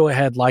 So just go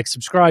ahead,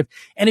 subscribe.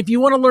 And if you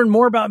want to learn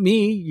more about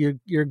me,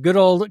 your good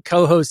old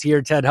co-host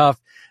here, Ted Huff,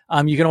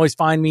 you can always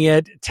find me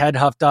at Ted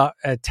Huff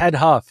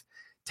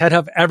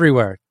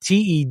everywhere,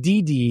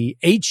 TEDDHUFF.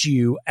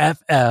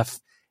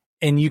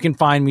 And you can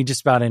find me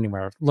just about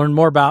anywhere. Learn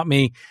more about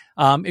me.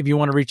 If you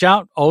want to reach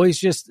out, always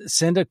just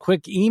send a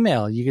quick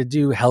email. You could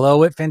do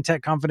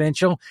hello@FinTech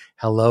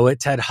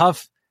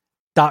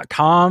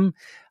hello@TedHuff.com.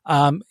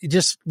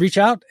 Just reach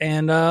out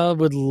and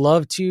would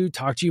love to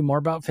talk to you more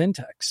about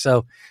fintech.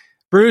 So,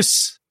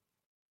 Bruce,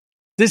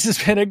 this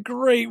has been a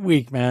great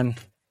week, man.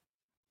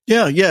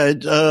 Yeah.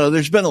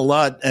 There's been a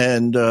lot,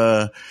 and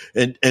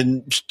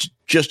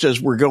just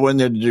as we're going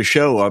into the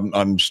show,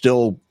 I'm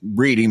still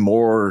reading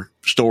more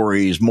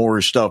stories, more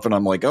stuff, and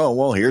I'm like, oh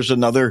well, here's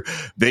another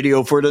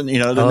video for the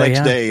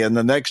next day and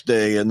the next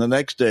day and the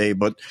next day.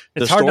 But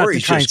it's the hard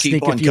stories not to just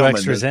keep on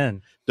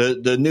coming.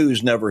 The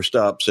news never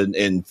stops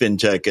in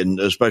fintech, and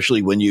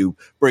especially when you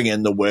bring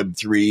in the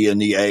Web3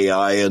 and the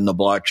AI and the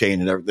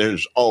blockchain, and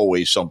there's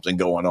always something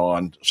going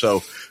on.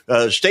 So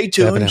stay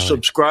tuned, Definitely.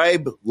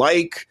 Subscribe,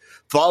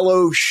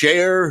 follow,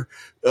 share,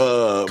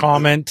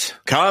 comment.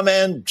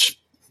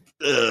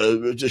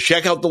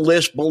 Check out the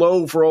list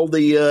below for all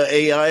the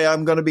AI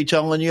I'm going to be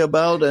telling you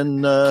about,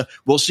 and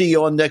we'll see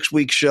you on next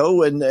week's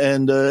show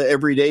and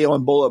every day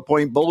on Bullet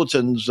Point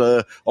Bulletins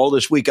all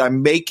this week.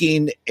 I'm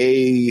making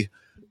a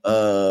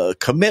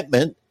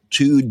commitment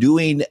to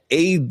doing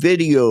a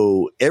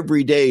video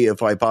every day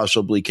if I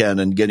possibly can,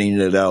 and getting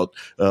it out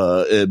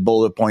at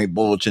Bullet Point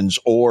Bulletins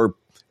or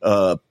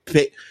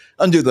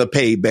under the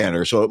pay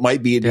banner. So it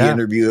might be the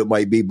interview, it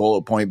might be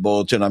Bullet Point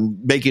Bulletin. I'm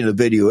making a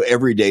video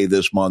every day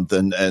this month,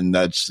 and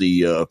that's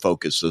the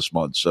focus this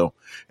month. So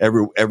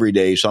every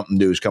day something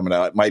new is coming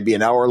out. It might be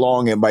an hour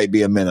long, it might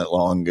be a minute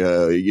long.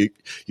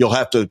 You'll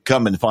have to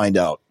come and find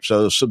out.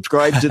 So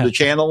subscribe to the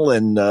channel,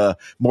 and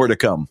more to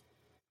come.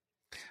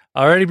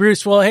 Alrighty,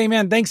 Bruce. Well, hey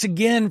man, thanks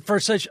again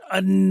for such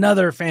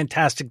another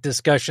fantastic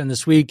discussion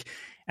this week.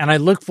 And I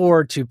look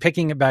forward to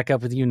picking it back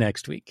up with you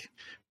next week.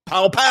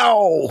 Pow,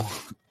 pow.